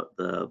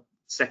 the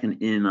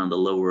second in on the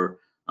lower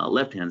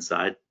left-hand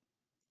side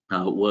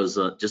was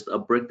just a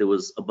brick that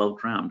was above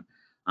ground.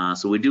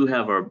 So we do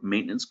have our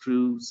maintenance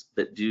crews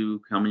that do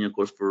come in, of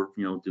course, for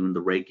doing the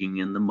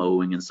raking and the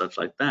mowing and such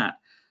like that.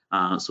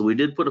 So we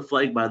did put a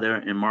flag by there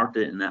and marked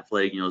it, and that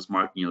flag is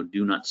marked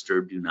do not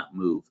disturb, do not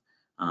move.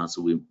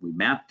 So we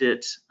mapped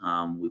it,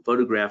 we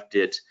photographed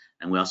it,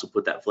 and we also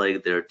put that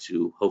flag there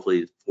to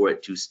hopefully for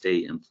it to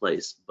stay in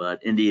place.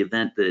 But in the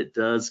event that it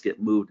does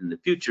get moved in the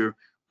future,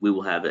 we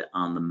will have it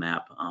on the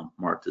map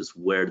marked as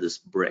where this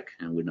brick,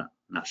 and we're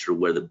not sure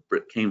where the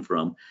brick came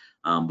from,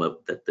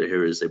 but that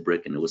here is a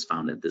brick and it was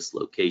found at this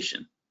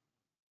location.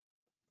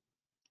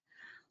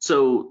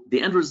 So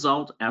the end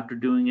result after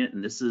doing it,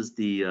 and this is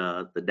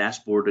the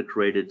dashboard I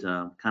created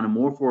kind of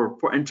more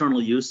for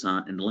internal use,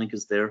 and the link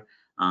is there.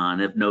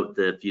 And of note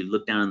that if you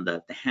look down in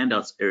the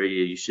handouts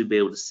area, you should be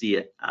able to see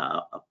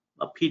a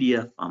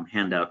PDF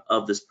handout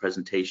of this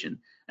presentation.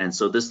 And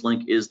so this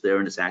link is there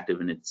and it's active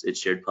and it's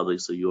shared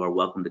public. So you are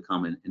welcome to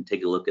come and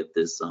take a look at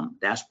this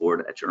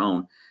dashboard at your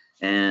own.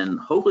 And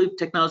hopefully if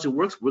technology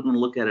works, we're going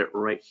to look at it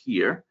right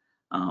here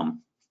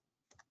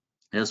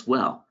as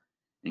well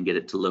and get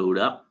it to load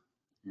up.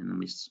 And let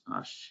me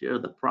share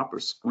the proper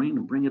screen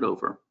and bring it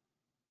over.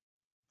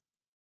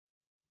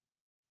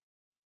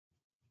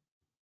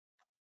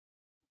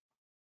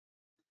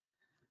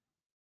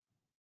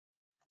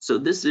 So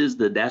this is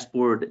the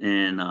dashboard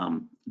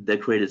and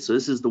that created. So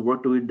this is the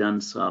work that we've done.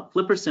 So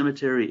Flipper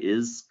Cemetery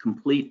is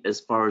complete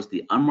as far as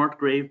the unmarked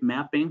grave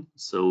mapping.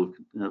 So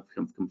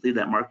complete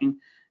that marking.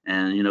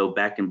 And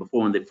back in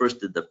before when they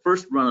first did the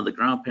first run of the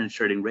ground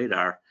penetrating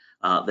radar,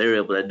 they were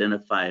able to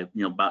identify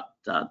about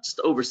just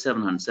over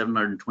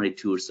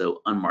 722 or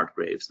so unmarked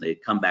graves. They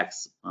come back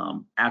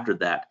after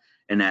that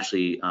and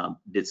actually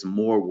did some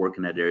more work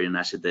in that area. And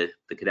actually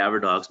the cadaver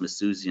dogs, Miss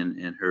Susie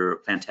and her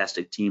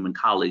fantastic team and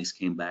colleagues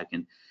came back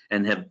and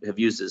and have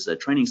used as a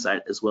training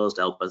site as well as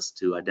to help us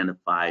to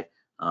identify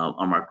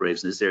unmarked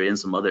graves in this area and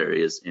some other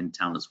areas in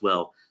town as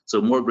well.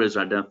 So more graves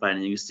are identified,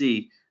 and you can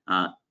see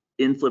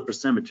in Flipper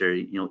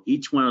Cemetery,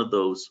 each one of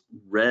those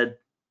red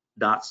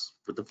dots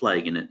with the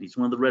flag in it, each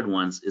one of the red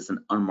ones is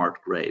an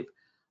unmarked grave.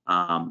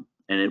 And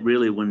it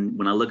really,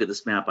 when I look at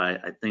this map, I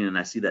think and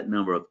I see that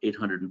number of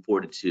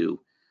 842.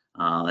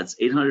 That's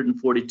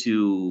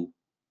 842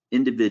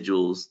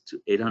 individuals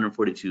to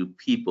 842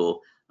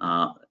 people,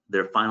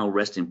 their final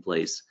resting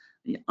place.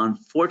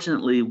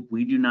 Unfortunately,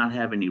 we do not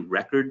have any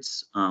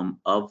records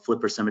of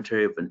Flipper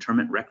Cemetery of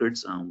interment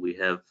records. We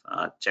have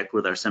checked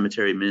with our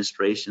cemetery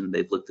administration.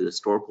 They've looked at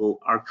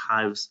historical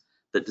archives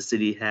that the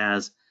city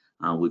has.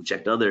 We've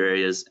checked other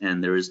areas,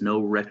 and there is no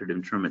record of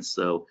interment.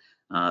 So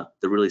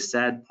the really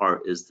sad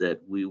part is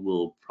that we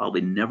will probably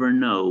never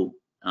know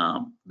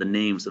the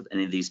names of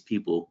any of these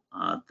people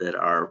that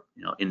are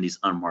in these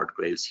unmarked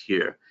graves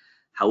here.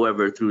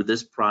 However, through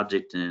this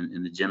project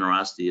and the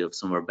generosity of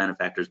some of our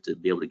benefactors to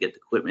be able to get the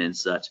equipment and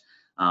such,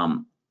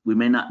 we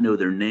may not know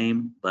their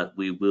name, but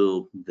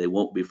they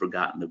won't be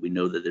forgotten, that we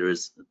know that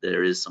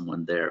there is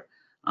someone there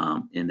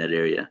in that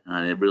area.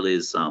 And it really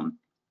is kind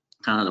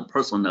of on a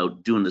personal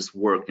note, doing this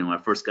work. When I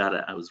first got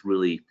it, I was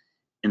really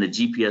in a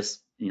GPS,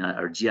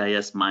 or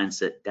GIS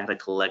mindset, data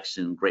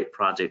collection, great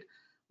project.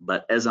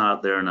 But as I'm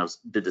out there, and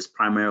did this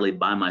primarily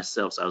by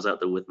myself, so I was out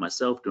there with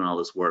myself doing all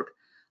this work,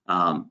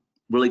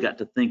 really got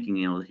to thinking,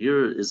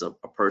 here is a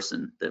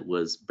person that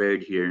was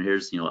buried here, and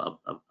here's, a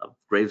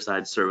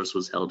graveside service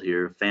was held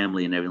here,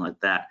 family and everything like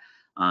that.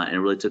 And it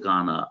really took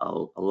on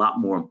a lot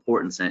more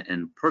importance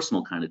and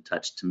personal kind of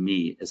touch to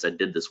me as I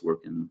did this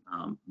work, and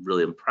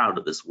really am proud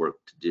of this work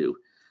to do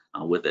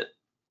with it.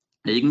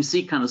 Now you can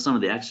see kind of some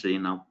of the accuracy,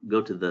 and I'll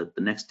go to the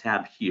next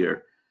tab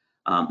here.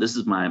 This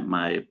is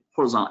my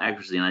horizontal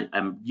accuracy, and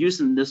I'm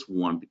using this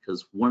one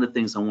because one of the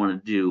things I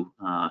want to do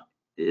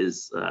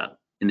is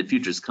in the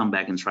future is come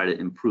back and try to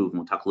improve, and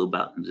we'll talk a little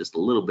about in just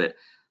a little bit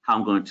how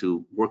I'm going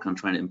to work on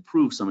trying to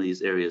improve some of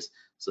these areas.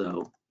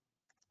 So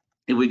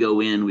if we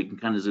go in, we can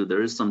kind of do,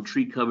 there is some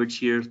tree coverage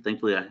here.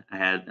 Thankfully,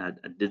 I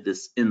did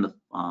this in the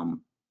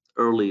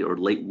early or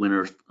late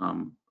winter,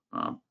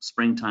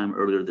 springtime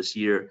earlier this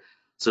year.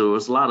 So there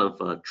was a lot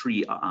of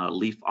tree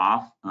leaf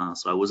off,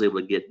 so I was able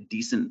to get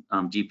decent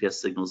GPS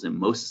signals in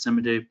most of the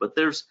cemetery, but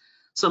there's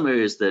some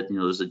areas that,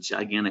 there's a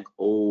gigantic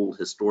old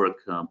historic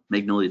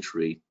magnolia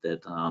tree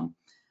that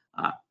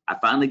I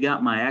finally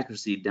got my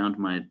accuracy down to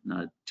my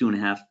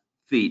 2.5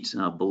 feet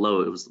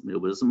below. It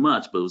wasn't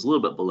much, but it was a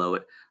little bit below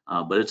it,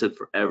 but it took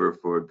forever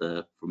for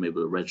me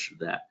able to register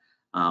that.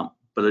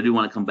 But I do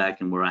want to come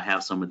back and where I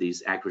have some of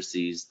these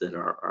accuracies that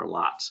are a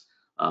lot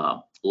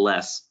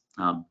less,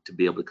 to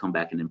be able to come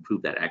back and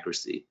improve that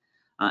accuracy.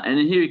 And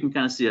in here you can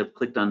kind of see I've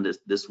clicked on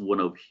this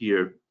one over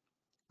here.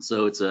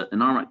 So it's an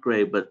unmarked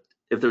grave, but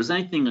if there's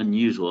anything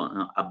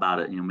unusual about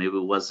it, maybe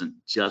it wasn't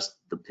just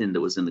the pin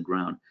that was in the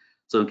ground.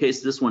 So in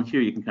case this one here,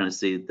 you can kind of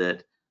see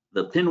that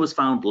the pin was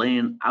found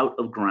laying out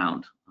of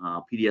ground.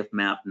 PDF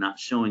map not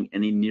showing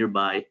any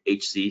nearby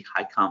HC,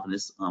 high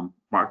confidence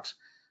marks.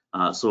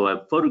 So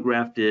I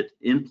photographed it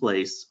in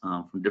place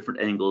from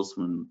different angles.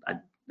 When I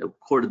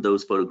recorded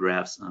those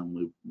photographs,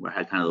 we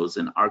had kind of those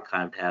in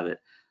archive to have it.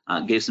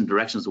 Gave some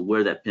directions of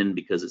where that pin,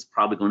 because it's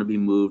probably going to be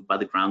moved by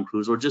the ground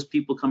crews or just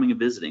people coming and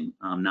visiting,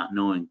 not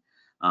knowing,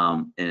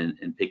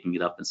 and picking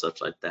it up and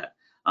such like that.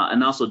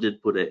 And also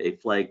did put a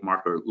flag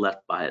marker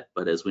left by it,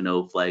 but as we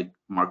know, flag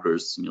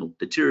markers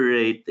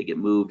deteriorate, they get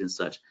moved and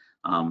such.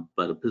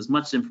 But as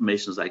much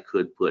information as I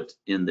could put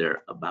in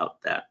there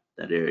about that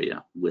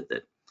area with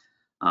it.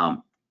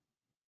 But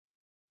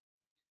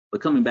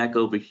coming back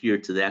over here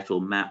to the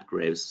actual map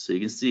graves, so you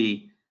can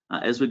see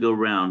as we go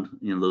around,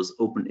 those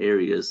open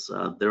areas,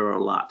 there are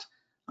a lot.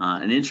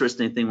 An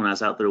interesting thing, when I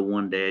was out there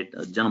one day,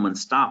 a gentleman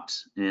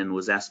stopped and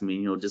was asking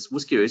me, just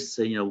was curious to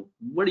say,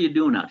 what are you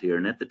doing out here?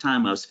 And at the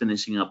time I was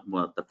finishing up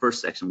the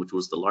first section, which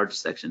was the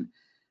largest section,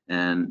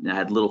 and I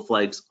had little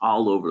flags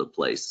all over the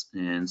place.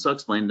 And so I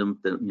explained to him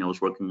that, I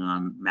was working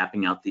on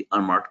mapping out the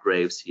unmarked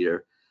graves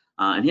here.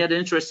 And he had an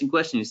interesting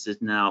question. He said,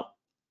 now,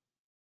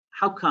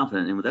 how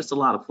confident, and that's a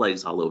lot of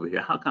flags all over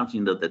here, how confident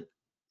you know that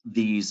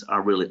these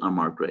are really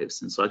unmarked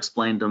graves? And so I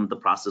explained to them the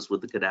process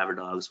with the cadaver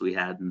dogs we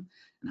had and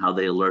how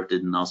they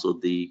alerted, and also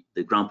the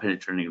ground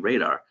penetrating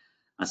radar.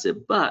 I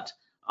said, but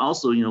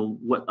also,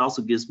 what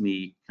also gives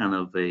me kind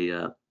of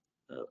a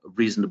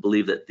reason to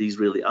believe that these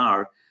really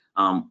are,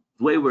 the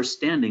way we're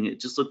standing, it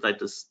just looked like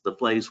the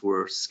flags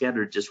were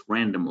scattered just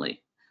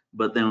randomly.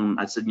 But then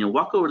I said,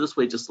 walk over this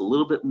way just a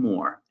little bit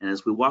more. And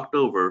as we walked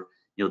over,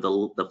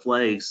 the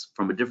flags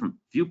from a different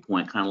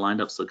viewpoint kind of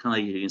lined up. So kind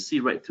of like you can see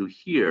right through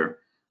here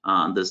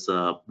on this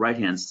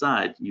right-hand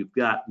side, you've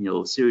got,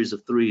 a series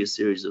of three, a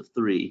series of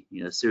three,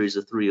 a series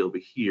of three over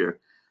here.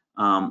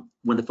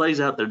 When the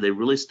flags out there, they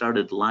really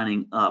started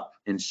lining up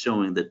and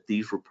showing that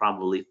these were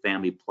probably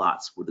family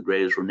plots where the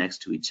graves were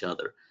next to each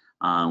other.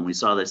 We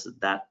saw this,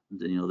 that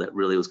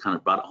really was kind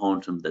of brought it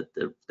home to them that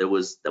that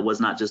was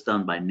not just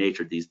done by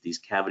nature. These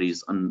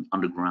cavities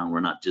underground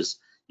were not just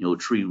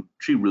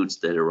tree roots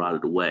that are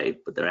rotted away,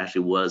 but there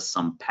actually was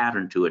some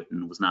pattern to it,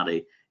 and it was not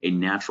a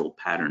natural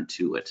pattern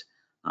to it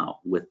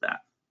with that.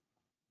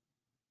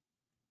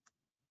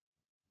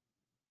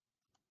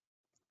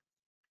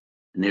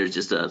 And there's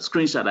just a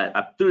screenshot.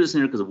 I threw this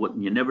in here because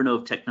you never know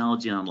if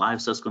technology on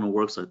live stuff's going to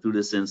work, so I threw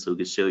this in so we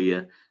could show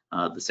you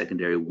the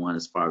secondary one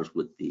as far as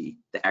with the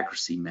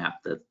accuracy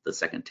map, the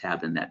second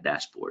tab in that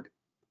dashboard.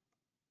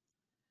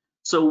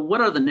 So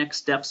what are the next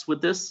steps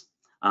with this?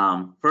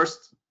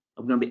 First,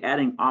 I'm going to be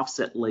adding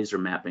offset laser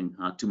mapping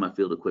to my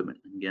field equipment.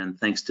 Again,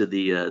 thanks to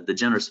the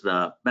generous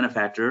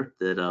benefactor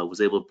that was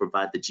able to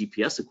provide the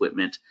GPS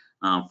equipment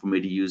for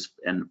me to use,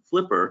 and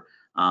Flipper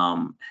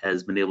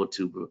has been able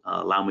to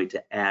allow me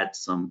to add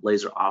some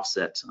laser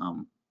offset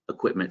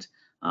equipment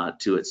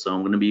to it. So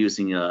I'm going to be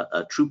using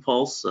a True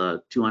Pulse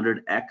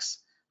 200X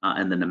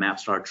and then the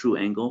MapStar True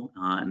Angle,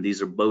 and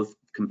these are both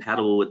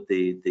compatible with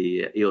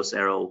the EOS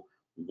Aero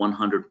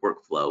 100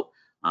 workflow.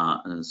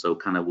 And so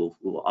kind of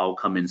will all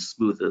come in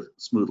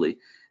smoothly.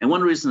 And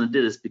one reason I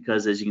did is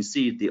because, as you can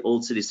see, the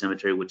Old City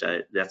Cemetery, which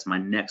that's my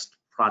next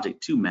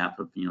project to map,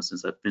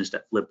 since I finished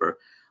at Flipper,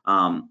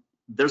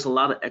 there's a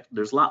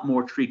lot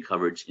more tree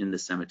coverage in the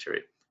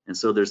cemetery, and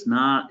so there's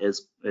not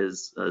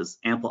as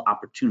ample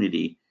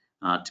opportunity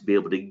to be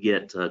able to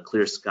get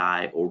clear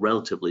sky or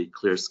relatively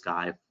clear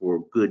sky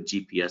for good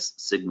GPS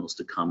signals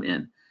to come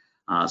in.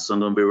 So I'm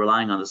going to be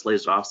relying on this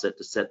laser offset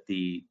to set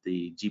the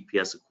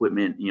GPS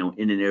equipment,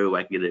 in an area where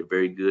I can get a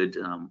very good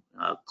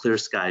clear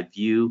sky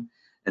view,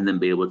 and then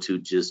be able to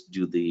just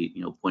do the,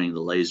 pointing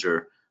the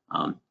laser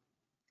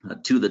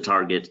to the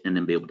target, and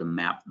then be able to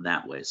map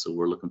that way. So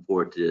we're looking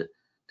forward to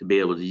be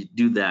able to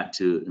do that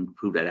to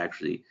improve that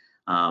accuracy.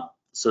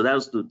 So that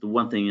was the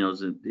one thing, is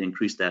to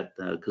increase that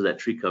because that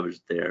tree coverage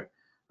there.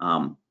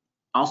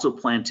 Also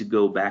plan to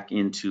go back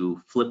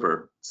into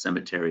Flipper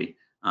Cemetery.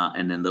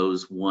 And then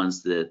those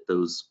graves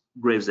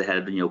that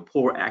had,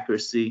 poor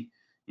accuracy,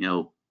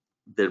 they'll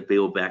be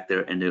able back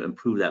there and to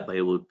improve that by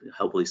able to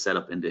helpfully set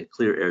up into a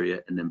clear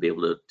area and then be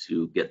able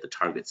to get the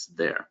targets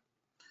there.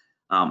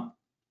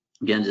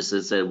 Again, just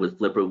as I said, with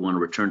Flipper, we want to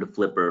return to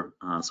Flipper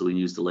so we can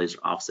use the laser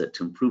offset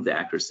to improve the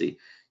accuracy.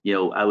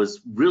 I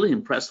was really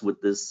impressed with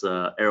this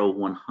Aero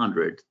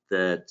 100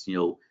 that,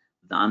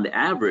 on the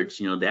average,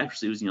 the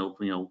accuracy was,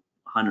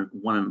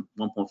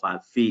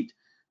 1.5 feet,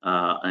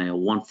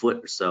 1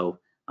 foot or so.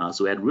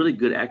 So we had really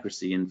good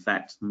accuracy. In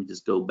fact, let me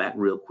just go back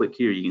real quick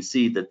here. You can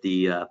see that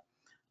the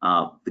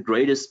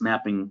greatest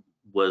mapping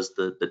was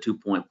the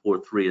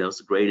 2.43. That was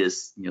the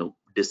greatest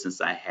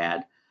distance I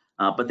had.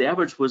 But the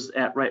average was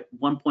at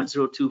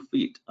 1.02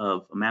 feet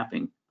of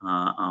mapping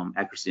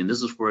accuracy, and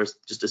this is for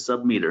just a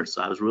sub-meter.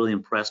 So I was really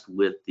impressed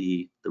with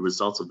the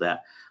results of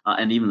that.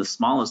 And even the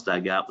smallest I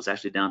got was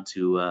actually down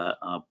to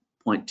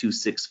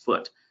 0.26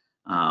 foot,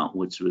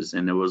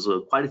 and there was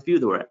quite a few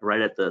that were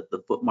right at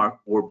the foot mark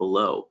or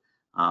below.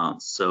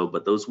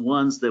 But those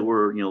ones that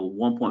were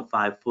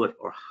 1.5 foot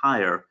or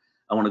higher,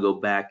 I want to go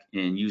back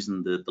and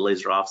using the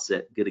laser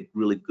offset, get a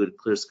really good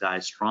clear sky,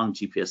 strong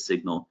GPS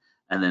signal,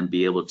 and then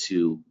be able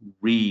to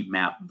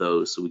remap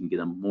those so we can get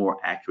them more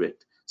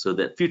accurate, so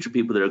that future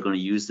people that are going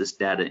to use this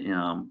data,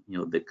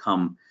 that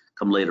come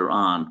later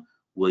on,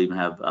 will even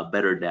have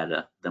better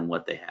data than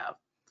what they have.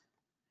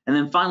 And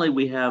then finally,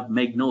 we have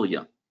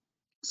Magnolia.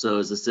 So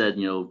as I said,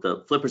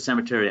 the Flipper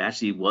Cemetery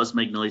actually was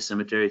Magnolia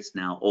Cemetery. It's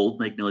now Old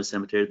Magnolia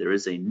Cemetery. There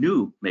is a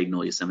new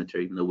Magnolia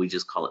Cemetery, even though we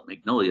just call it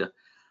Magnolia.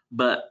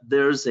 But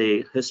there's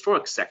a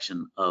historic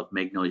section of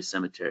Magnolia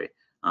Cemetery.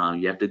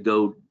 You have to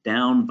go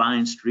down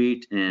Vine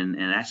Street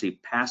and actually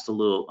past a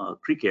little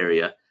creek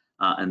area,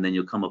 and then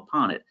you'll come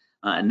upon it.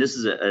 And this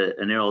is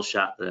an aerial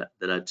shot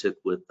that I took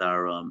with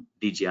our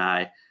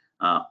DJI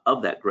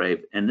of that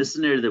grave. And this is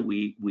an area that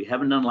we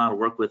haven't done a lot of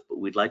work with, but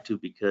we'd like to,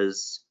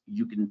 because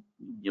you can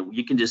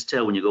just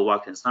tell when you go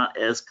walking. It's not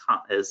as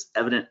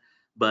evident,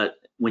 but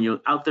when you're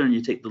out there and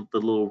you take the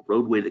little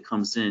roadway that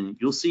comes in,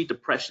 you'll see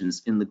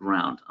depressions in the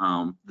ground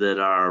that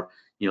are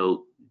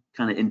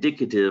kind of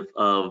indicative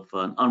of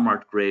an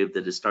unmarked grave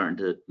that is starting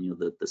to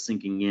the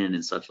sinking in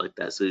and such like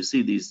that. So you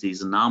see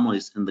these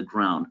anomalies in the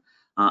ground,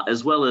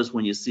 as well as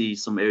when you see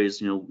some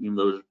areas, even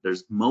though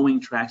there's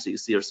mowing tracks that you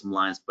see are some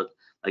lines, but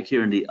like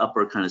here in the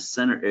upper kind of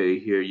center area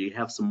here, you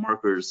have some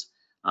markers,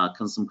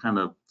 some kind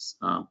of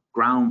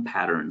ground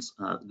patterns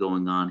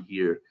going on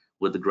here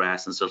with the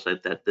grass and stuff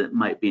like that, that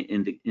might be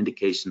an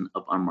indication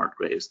of unmarked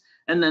graves.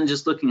 And then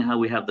just looking at how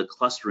we have the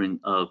clustering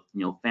of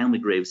family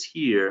graves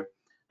here,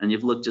 and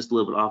you've looked just a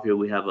little bit off here,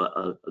 we have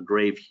a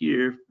grave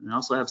here, and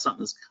also have something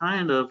that's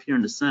kind of here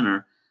in the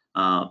center,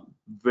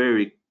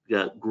 very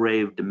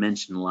grave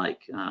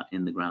dimension-like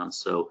in the ground.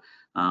 So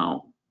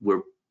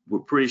we're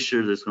pretty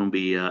sure there's going to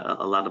be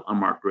a lot of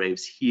unmarked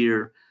graves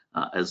here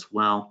as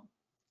well.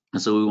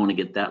 And so we want to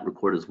get that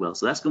recorded as well.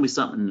 So that's going to be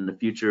something in the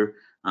future.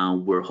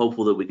 We're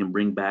hopeful that we can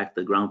bring back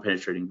the ground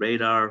penetrating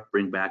radar,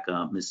 bring back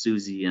Miss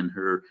Susie and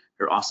her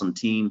awesome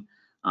team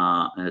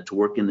to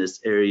work in this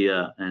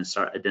area and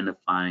start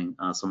identifying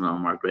some of the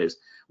unmarked graves.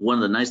 One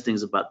of the nice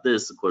things about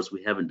this, of course,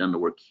 we haven't done the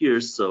work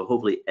here, so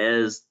hopefully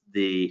as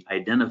they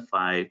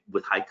identify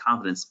with high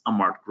confidence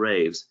unmarked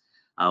graves,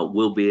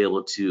 we'll be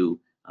able to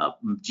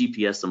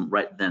GPS them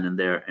right then and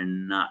there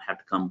and not have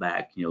to come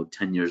back,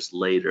 10 years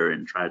later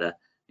and try to,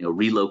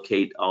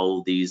 relocate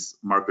all these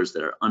markers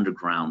that are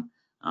underground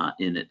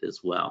in it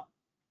as well.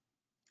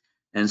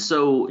 And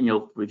so,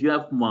 if you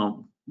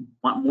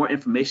want more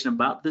information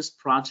about this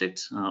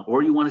project,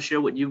 or you want to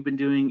share what you've been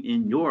doing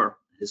in your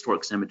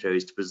historic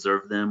cemeteries to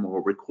preserve them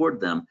or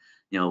record them,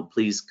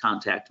 please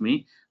contact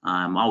me.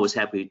 I'm always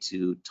happy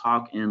to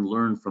talk and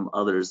learn from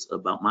others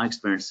about my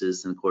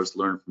experiences, and of course,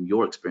 learn from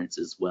your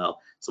experiences as well.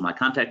 So my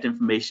contact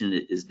information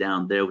is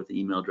down there with the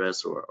email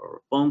address or a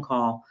phone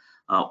call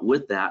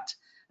with that.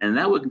 And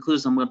that would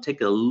conclude. So I'm going to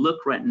take a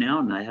look right now,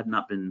 and I have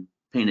not been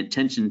paying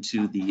attention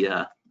to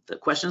the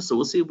questions. So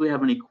we'll see if we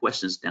have any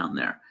questions down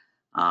there.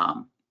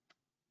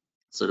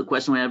 So the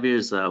question we have here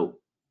is,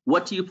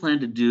 what do you plan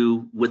to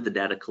do with the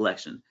data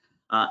collection?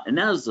 And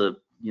that is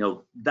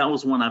that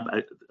was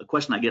a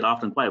question I get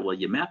often quite. Well,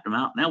 you mapped them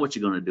out. Now what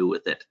you going to do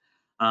with it?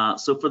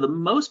 So for the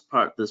most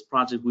part, this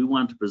project, we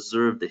wanted to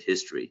preserve the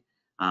history,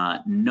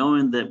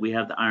 knowing that we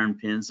have the iron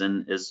pins,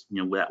 and as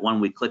that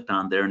one we clicked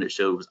on there and it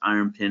showed was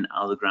iron pin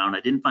out of the ground. I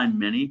didn't find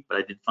many, but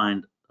I did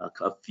find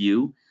a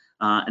few.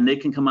 And they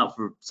can come out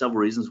for several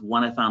reasons.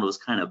 One I found was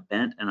kind of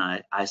bent, and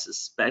I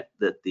suspect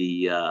that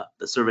the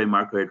survey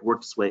marker had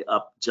worked its way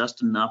up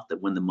just enough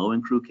that when the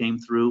mowing crew came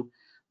through,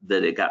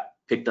 that it got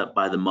picked up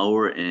by the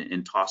mower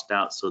and tossed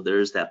out. So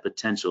there's that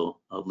potential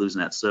of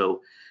losing that.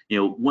 So,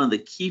 one of the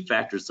key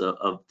factors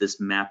of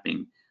this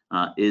mapping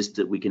is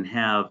that we can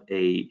have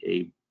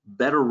a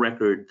better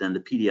record than the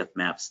PDF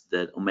maps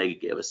that Omega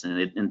gave us. And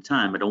in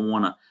time, I don't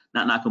want to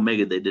not knock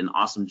Omega. They did an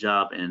awesome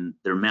job, and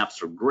their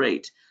maps are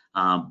great.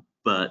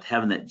 But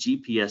having that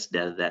GPS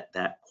data,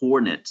 that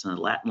coordinate,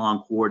 lat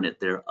long coordinate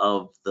there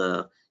of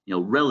the,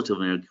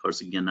 relatively, of course,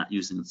 again, not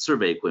using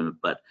survey equipment,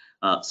 but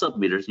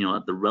submeters,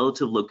 the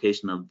relative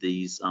location of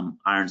these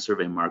iron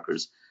survey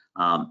markers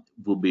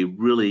will be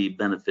really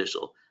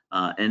beneficial.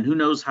 And who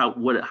knows how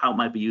it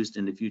might be used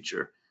in the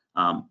future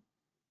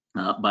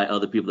by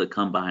other people that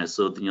come by.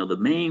 So, the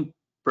main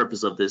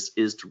purpose of this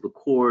is to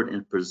record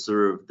and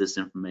preserve this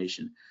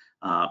information.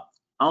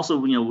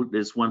 Also,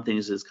 there's one thing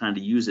is kind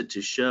of use it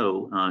to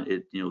show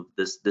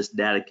this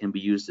data can be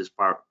used as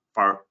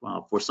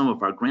for some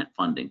of our grant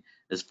funding,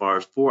 as far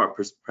as for our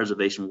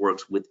preservation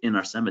works within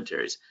our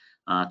cemeteries,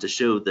 to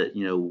show that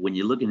when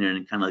you look in there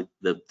and kind of like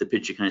the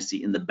picture you kind of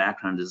see in the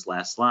background of this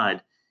last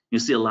slide, you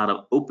see a lot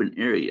of open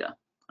area.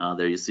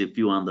 There you see a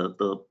few on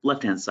the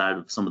left-hand side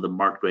of some of the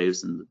marked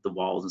graves and the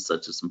walls and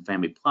such as some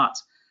family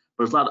plots.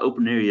 There's a lot of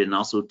open area, and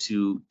also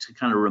to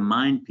kind of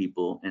remind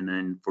people, and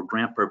then for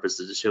grant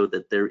purposes to show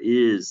that there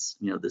is,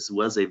 this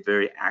was a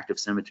very active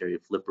cemetery.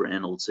 Flipper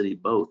and Old City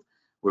both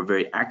were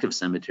very active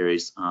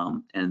cemeteries,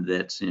 and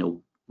that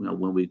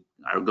when we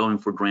are going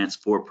for grants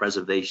for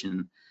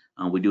preservation,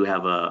 we do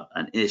have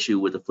an issue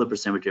with the Flipper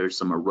Cemetery,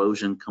 some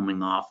erosion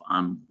coming off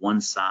on one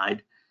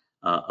side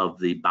of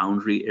the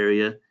boundary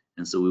area,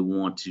 and so we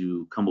want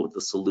to come up with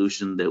a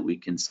solution that we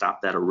can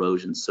stop that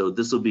erosion. So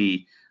this will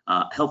be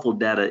helpful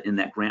data in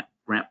that grant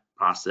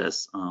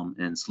process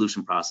and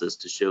solution process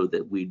to show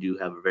that we do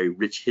have a very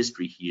rich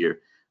history here,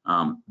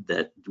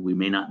 that we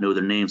may not know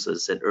their names, as I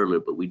said earlier,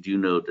 but we do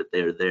know that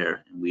they're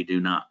there, and we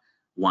do not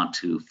want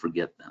to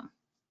forget them.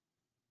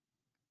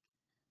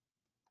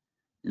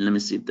 And let me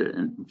see if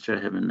I'm sure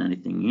I haven't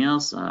anything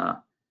else.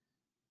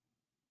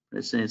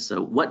 Let's say,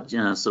 so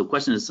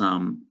question is,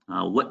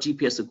 what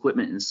GPS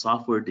equipment and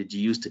software did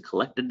you use to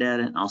collect the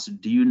data? And also,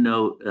 do you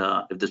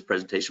know if this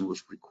presentation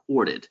was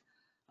recorded?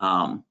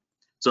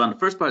 So on the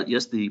first part,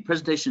 yes, the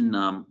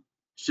presentation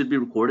should be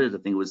recorded. I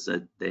think it was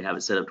they have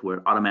it set up to where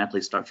it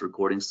automatically starts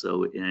recording.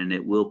 So, and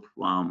it will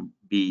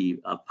be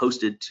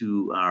posted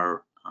to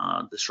our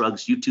the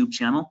Shrugs YouTube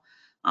channel,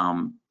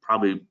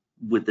 probably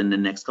within the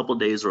next couple of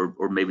days,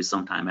 or maybe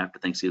sometime after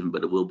Thanksgiving.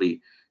 But it will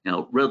be,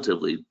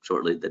 relatively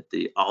shortly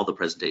that all the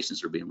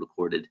presentations are being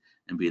recorded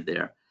and be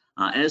there.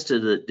 As to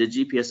the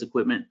GPS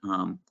equipment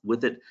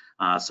with it,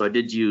 so I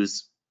did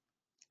use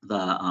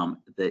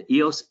the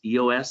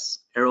EOS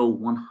Arrow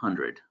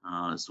 100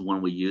 is the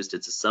one we used.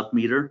 It's a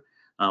sub-meter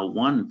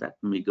one. In fact,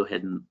 let me go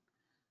ahead and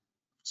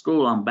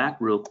scroll on back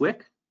real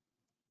quick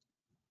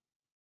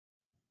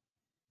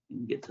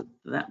and get to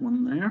that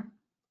one there.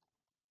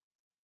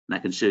 And I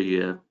can show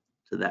you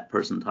to that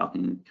person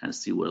talking, kind of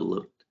see what it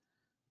looked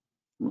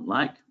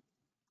like.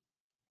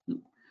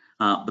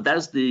 But that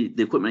is the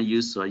equipment I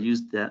used. So I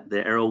used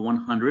the Arrow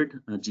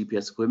 100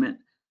 GPS equipment.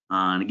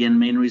 And again, the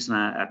main reason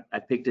I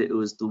picked it, it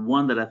was the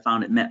one that I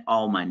found it met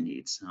all my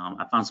needs.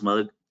 I found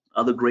some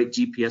other great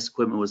GPS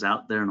equipment was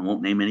out there, and I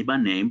won't name any by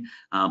name,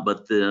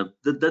 but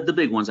the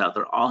big ones out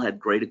there all had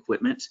great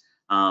equipment,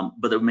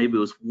 but there maybe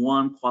was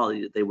one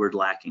quality that they were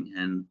lacking.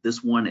 And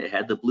this one, it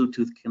had the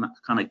Bluetooth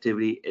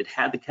connectivity. It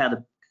had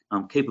the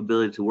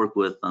capability to work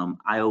with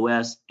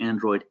iOS,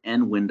 Android,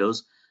 and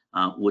Windows.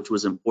 which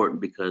was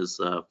important because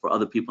for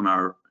other people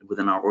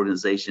within our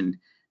organization,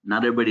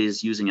 not everybody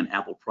is using an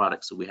Apple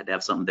product, so we had to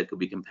have something that could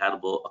be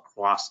compatible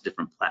across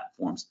different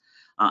platforms.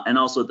 And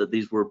also that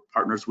these were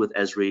partners with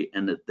Esri,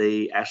 and that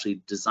they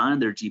actually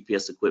designed their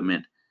GPS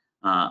equipment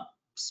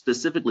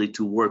specifically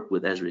to work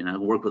with Esri. And I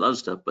work with other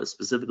stuff, but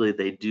specifically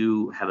they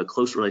do have a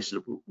close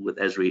relationship with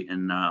Esri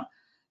and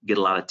get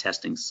a lot of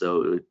testing.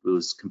 So it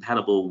was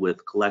compatible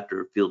with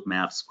Collector, Field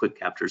Maps, Quick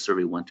Capture,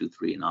 Survey 1, 2,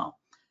 3, and all.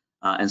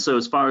 And so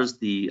as far as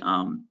the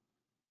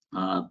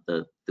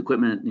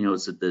equipment, it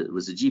was a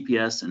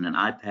GPS and an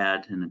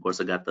iPad, and of course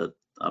I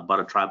bought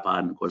a tripod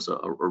and of course a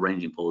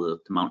ranging pole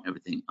to mount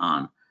everything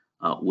on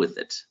with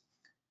it.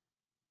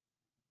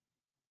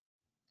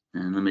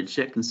 And let me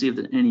check and see if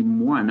there's any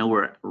more. I know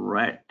we're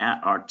right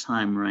at our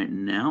time right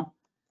now,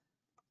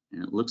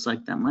 and it looks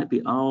like that might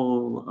be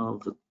all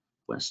of the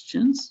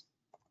questions.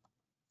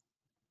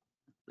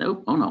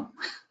 Nope, oh no,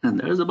 and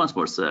there's a bunch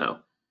more. So,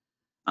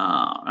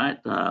 all right,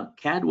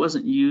 CAD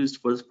wasn't used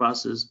for this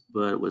process,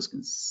 but it was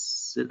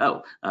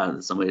considered.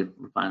 Somebody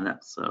refined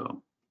that.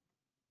 So,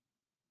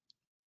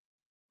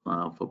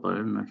 football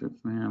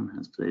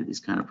has played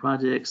these kind of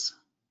projects.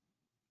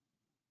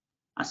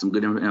 Some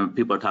good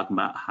people are talking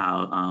about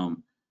how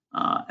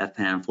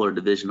FPAN, Florida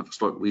Division of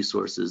Historic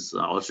Resources,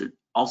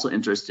 also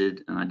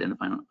interested in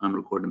identifying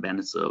unrecorded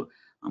abandoned. So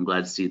I'm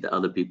glad to see that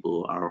other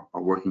people are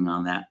working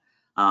on that.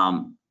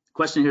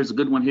 Question here is a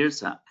good one here.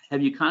 So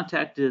have you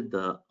contacted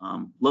the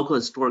local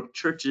historic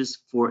churches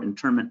for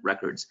interment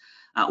records?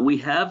 We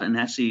have, and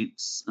actually,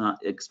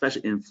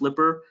 especially in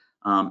Flipper,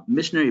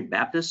 Missionary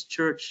Baptist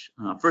Church,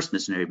 First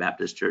Missionary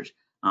Baptist Church,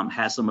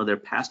 has some of their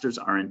pastors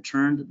are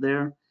interned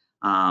there.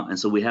 And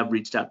so we have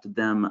reached out to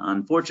them.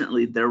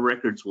 Unfortunately, their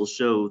records will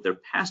show their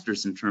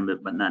pastor's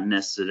internment, but not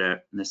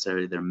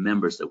necessarily their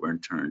members that were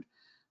interned.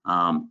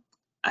 I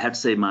have to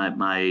say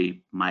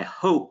my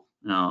hope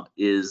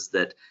is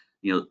that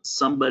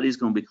somebody's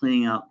going to be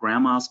cleaning out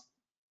grandma's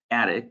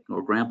attic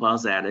or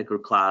grandpa's attic or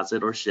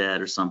closet or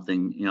shed or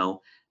something, and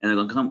they're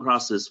going to come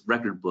across this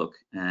record book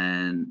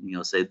and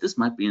say this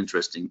might be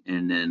interesting,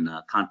 and then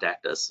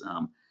contact us.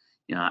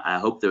 I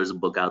hope there's a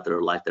book out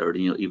there like that, or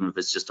even if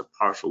it's just a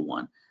partial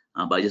one.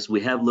 But yes,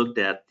 we have looked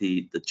at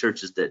the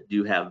churches that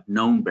do have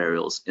known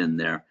burials in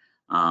there,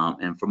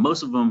 and for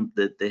most of them,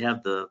 that they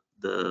have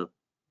the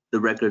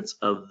records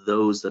of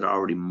those that are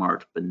already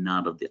marked, but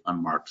not of the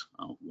unmarked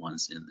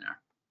ones in there.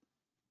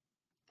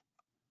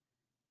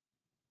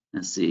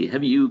 Let's see.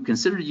 Have you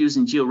considered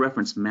using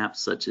georeference maps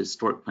such as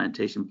historic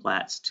plantation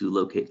plats to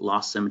locate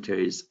lost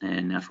cemeteries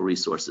and natural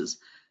resources?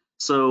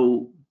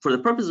 So for the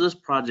purpose of this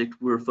project,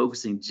 we're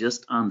focusing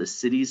just on the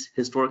city's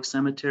historic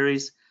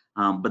cemeteries.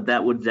 But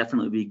that would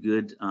definitely be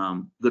good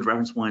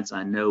reference points.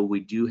 I know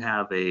we do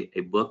have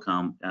a book,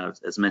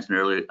 as mentioned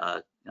earlier,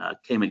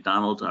 Kay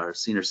McDonald, our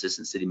senior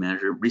assistant city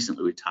manager,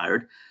 recently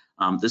retired.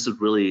 This is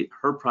really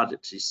her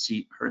project.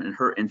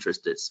 Her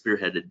interest that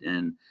spearheaded,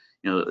 and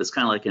it's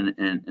kind of like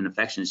an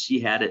affection. She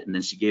had it, and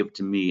then she gave it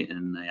to me,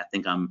 and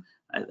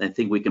I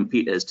think we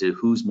compete as to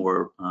who's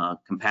more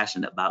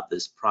compassionate about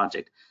this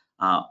project.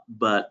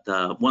 But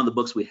one of the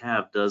books we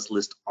have does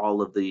list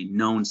all of the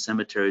known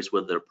cemeteries,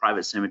 whether they're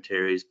private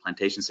cemeteries,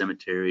 plantation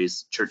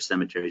cemeteries, church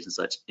cemeteries, and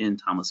such in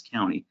Thomas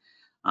County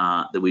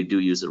that we do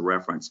use as a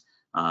reference.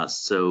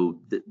 So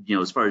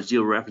as far as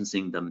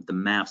georeferencing the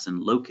maps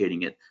and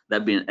locating it,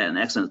 that'd be an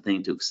excellent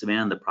thing to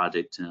expand the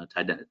project to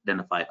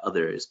identify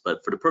other areas.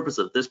 But for the purpose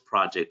of this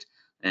project,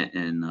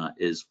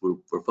 is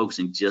we're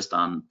focusing just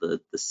on the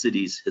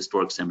city's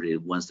historic cemetery,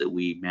 ones that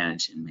we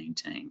manage and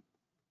maintain.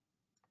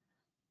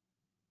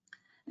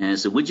 And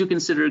so would you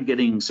consider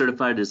getting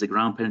certified as a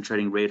ground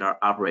penetrating radar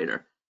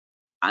operator?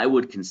 I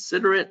would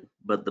consider it,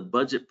 but the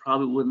budget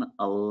probably wouldn't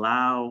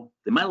allow,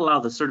 they might allow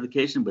the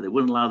certification, but they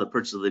wouldn't allow the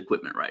purchase of the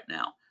equipment right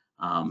now.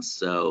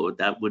 So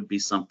that would be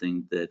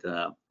something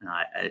that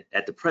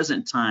at the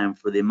present time,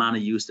 for the amount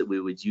of use that we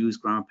would use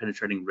ground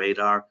penetrating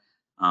radar,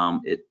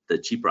 the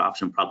cheaper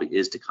option probably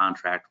is to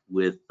contract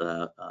with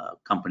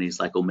companies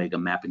like Omega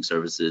Mapping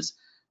Services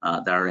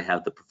that already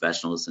have the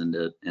professionals and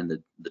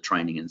the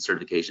training and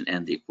certification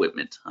and the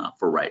equipment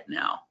for right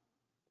now.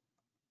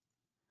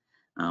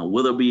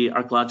 Will there be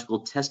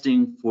archaeological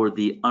testing for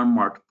the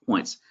unmarked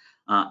points?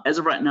 As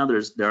of right now,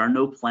 there are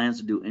no plans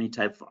to do any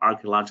type of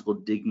archaeological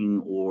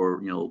digging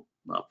or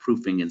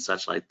proofing and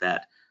such like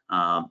that.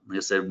 Like I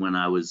said, when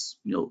I was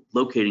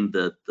locating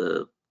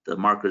the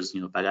markers,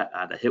 if I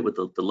got hit with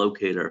the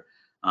locator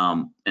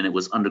and it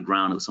was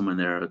underground, there was someone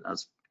there, I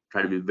was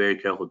trying to be very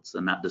careful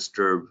to not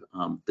disturb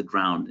the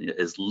ground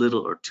as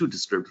little, or to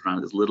disturb the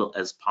ground as little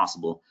as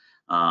possible.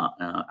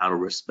 Out of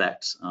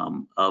respect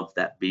of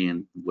that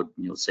being what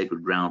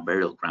sacred ground,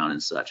 burial ground,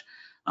 and such.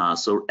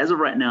 So as of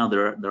right now,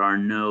 there are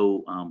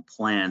no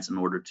plans in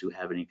order to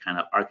have any kind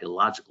of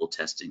archaeological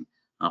testing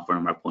for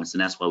our points,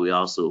 and that's why we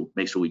also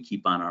make sure we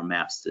keep on our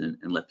maps and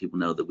let people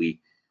know that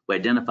we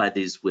identify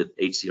these with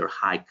HC or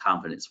high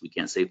confidence. We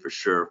can't say for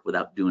sure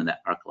without doing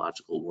that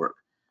archaeological work,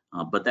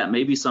 but that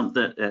may be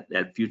something that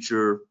at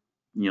future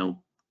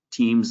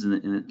teams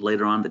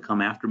later on to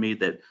come after me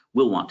that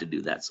will want to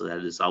do that. So that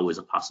is always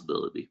a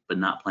possibility, but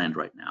not planned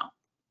right now.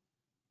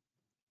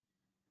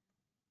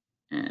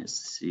 And let's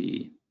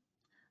see,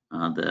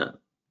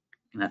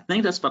 and I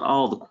think that's about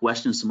all the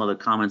questions, some other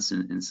comments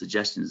and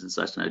suggestions and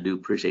such, and I do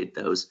appreciate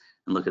those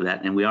and look at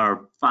that. And we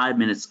are 5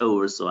 minutes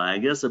over, so I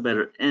guess I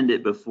better end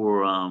it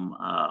before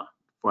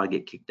I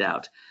get kicked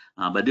out.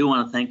 But I do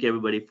want to thank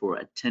everybody for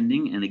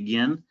attending. And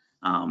again,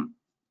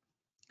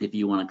 if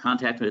you want to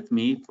contact with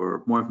me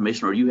for more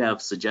information, or you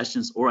have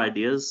suggestions or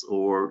ideas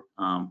or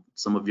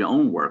some of your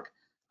own work,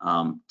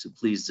 to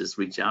please just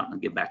reach out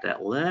and get back to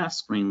that last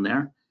screen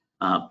there.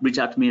 Reach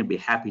out to me and be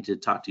happy to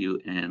talk to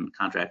you and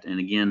contract. And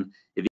again, if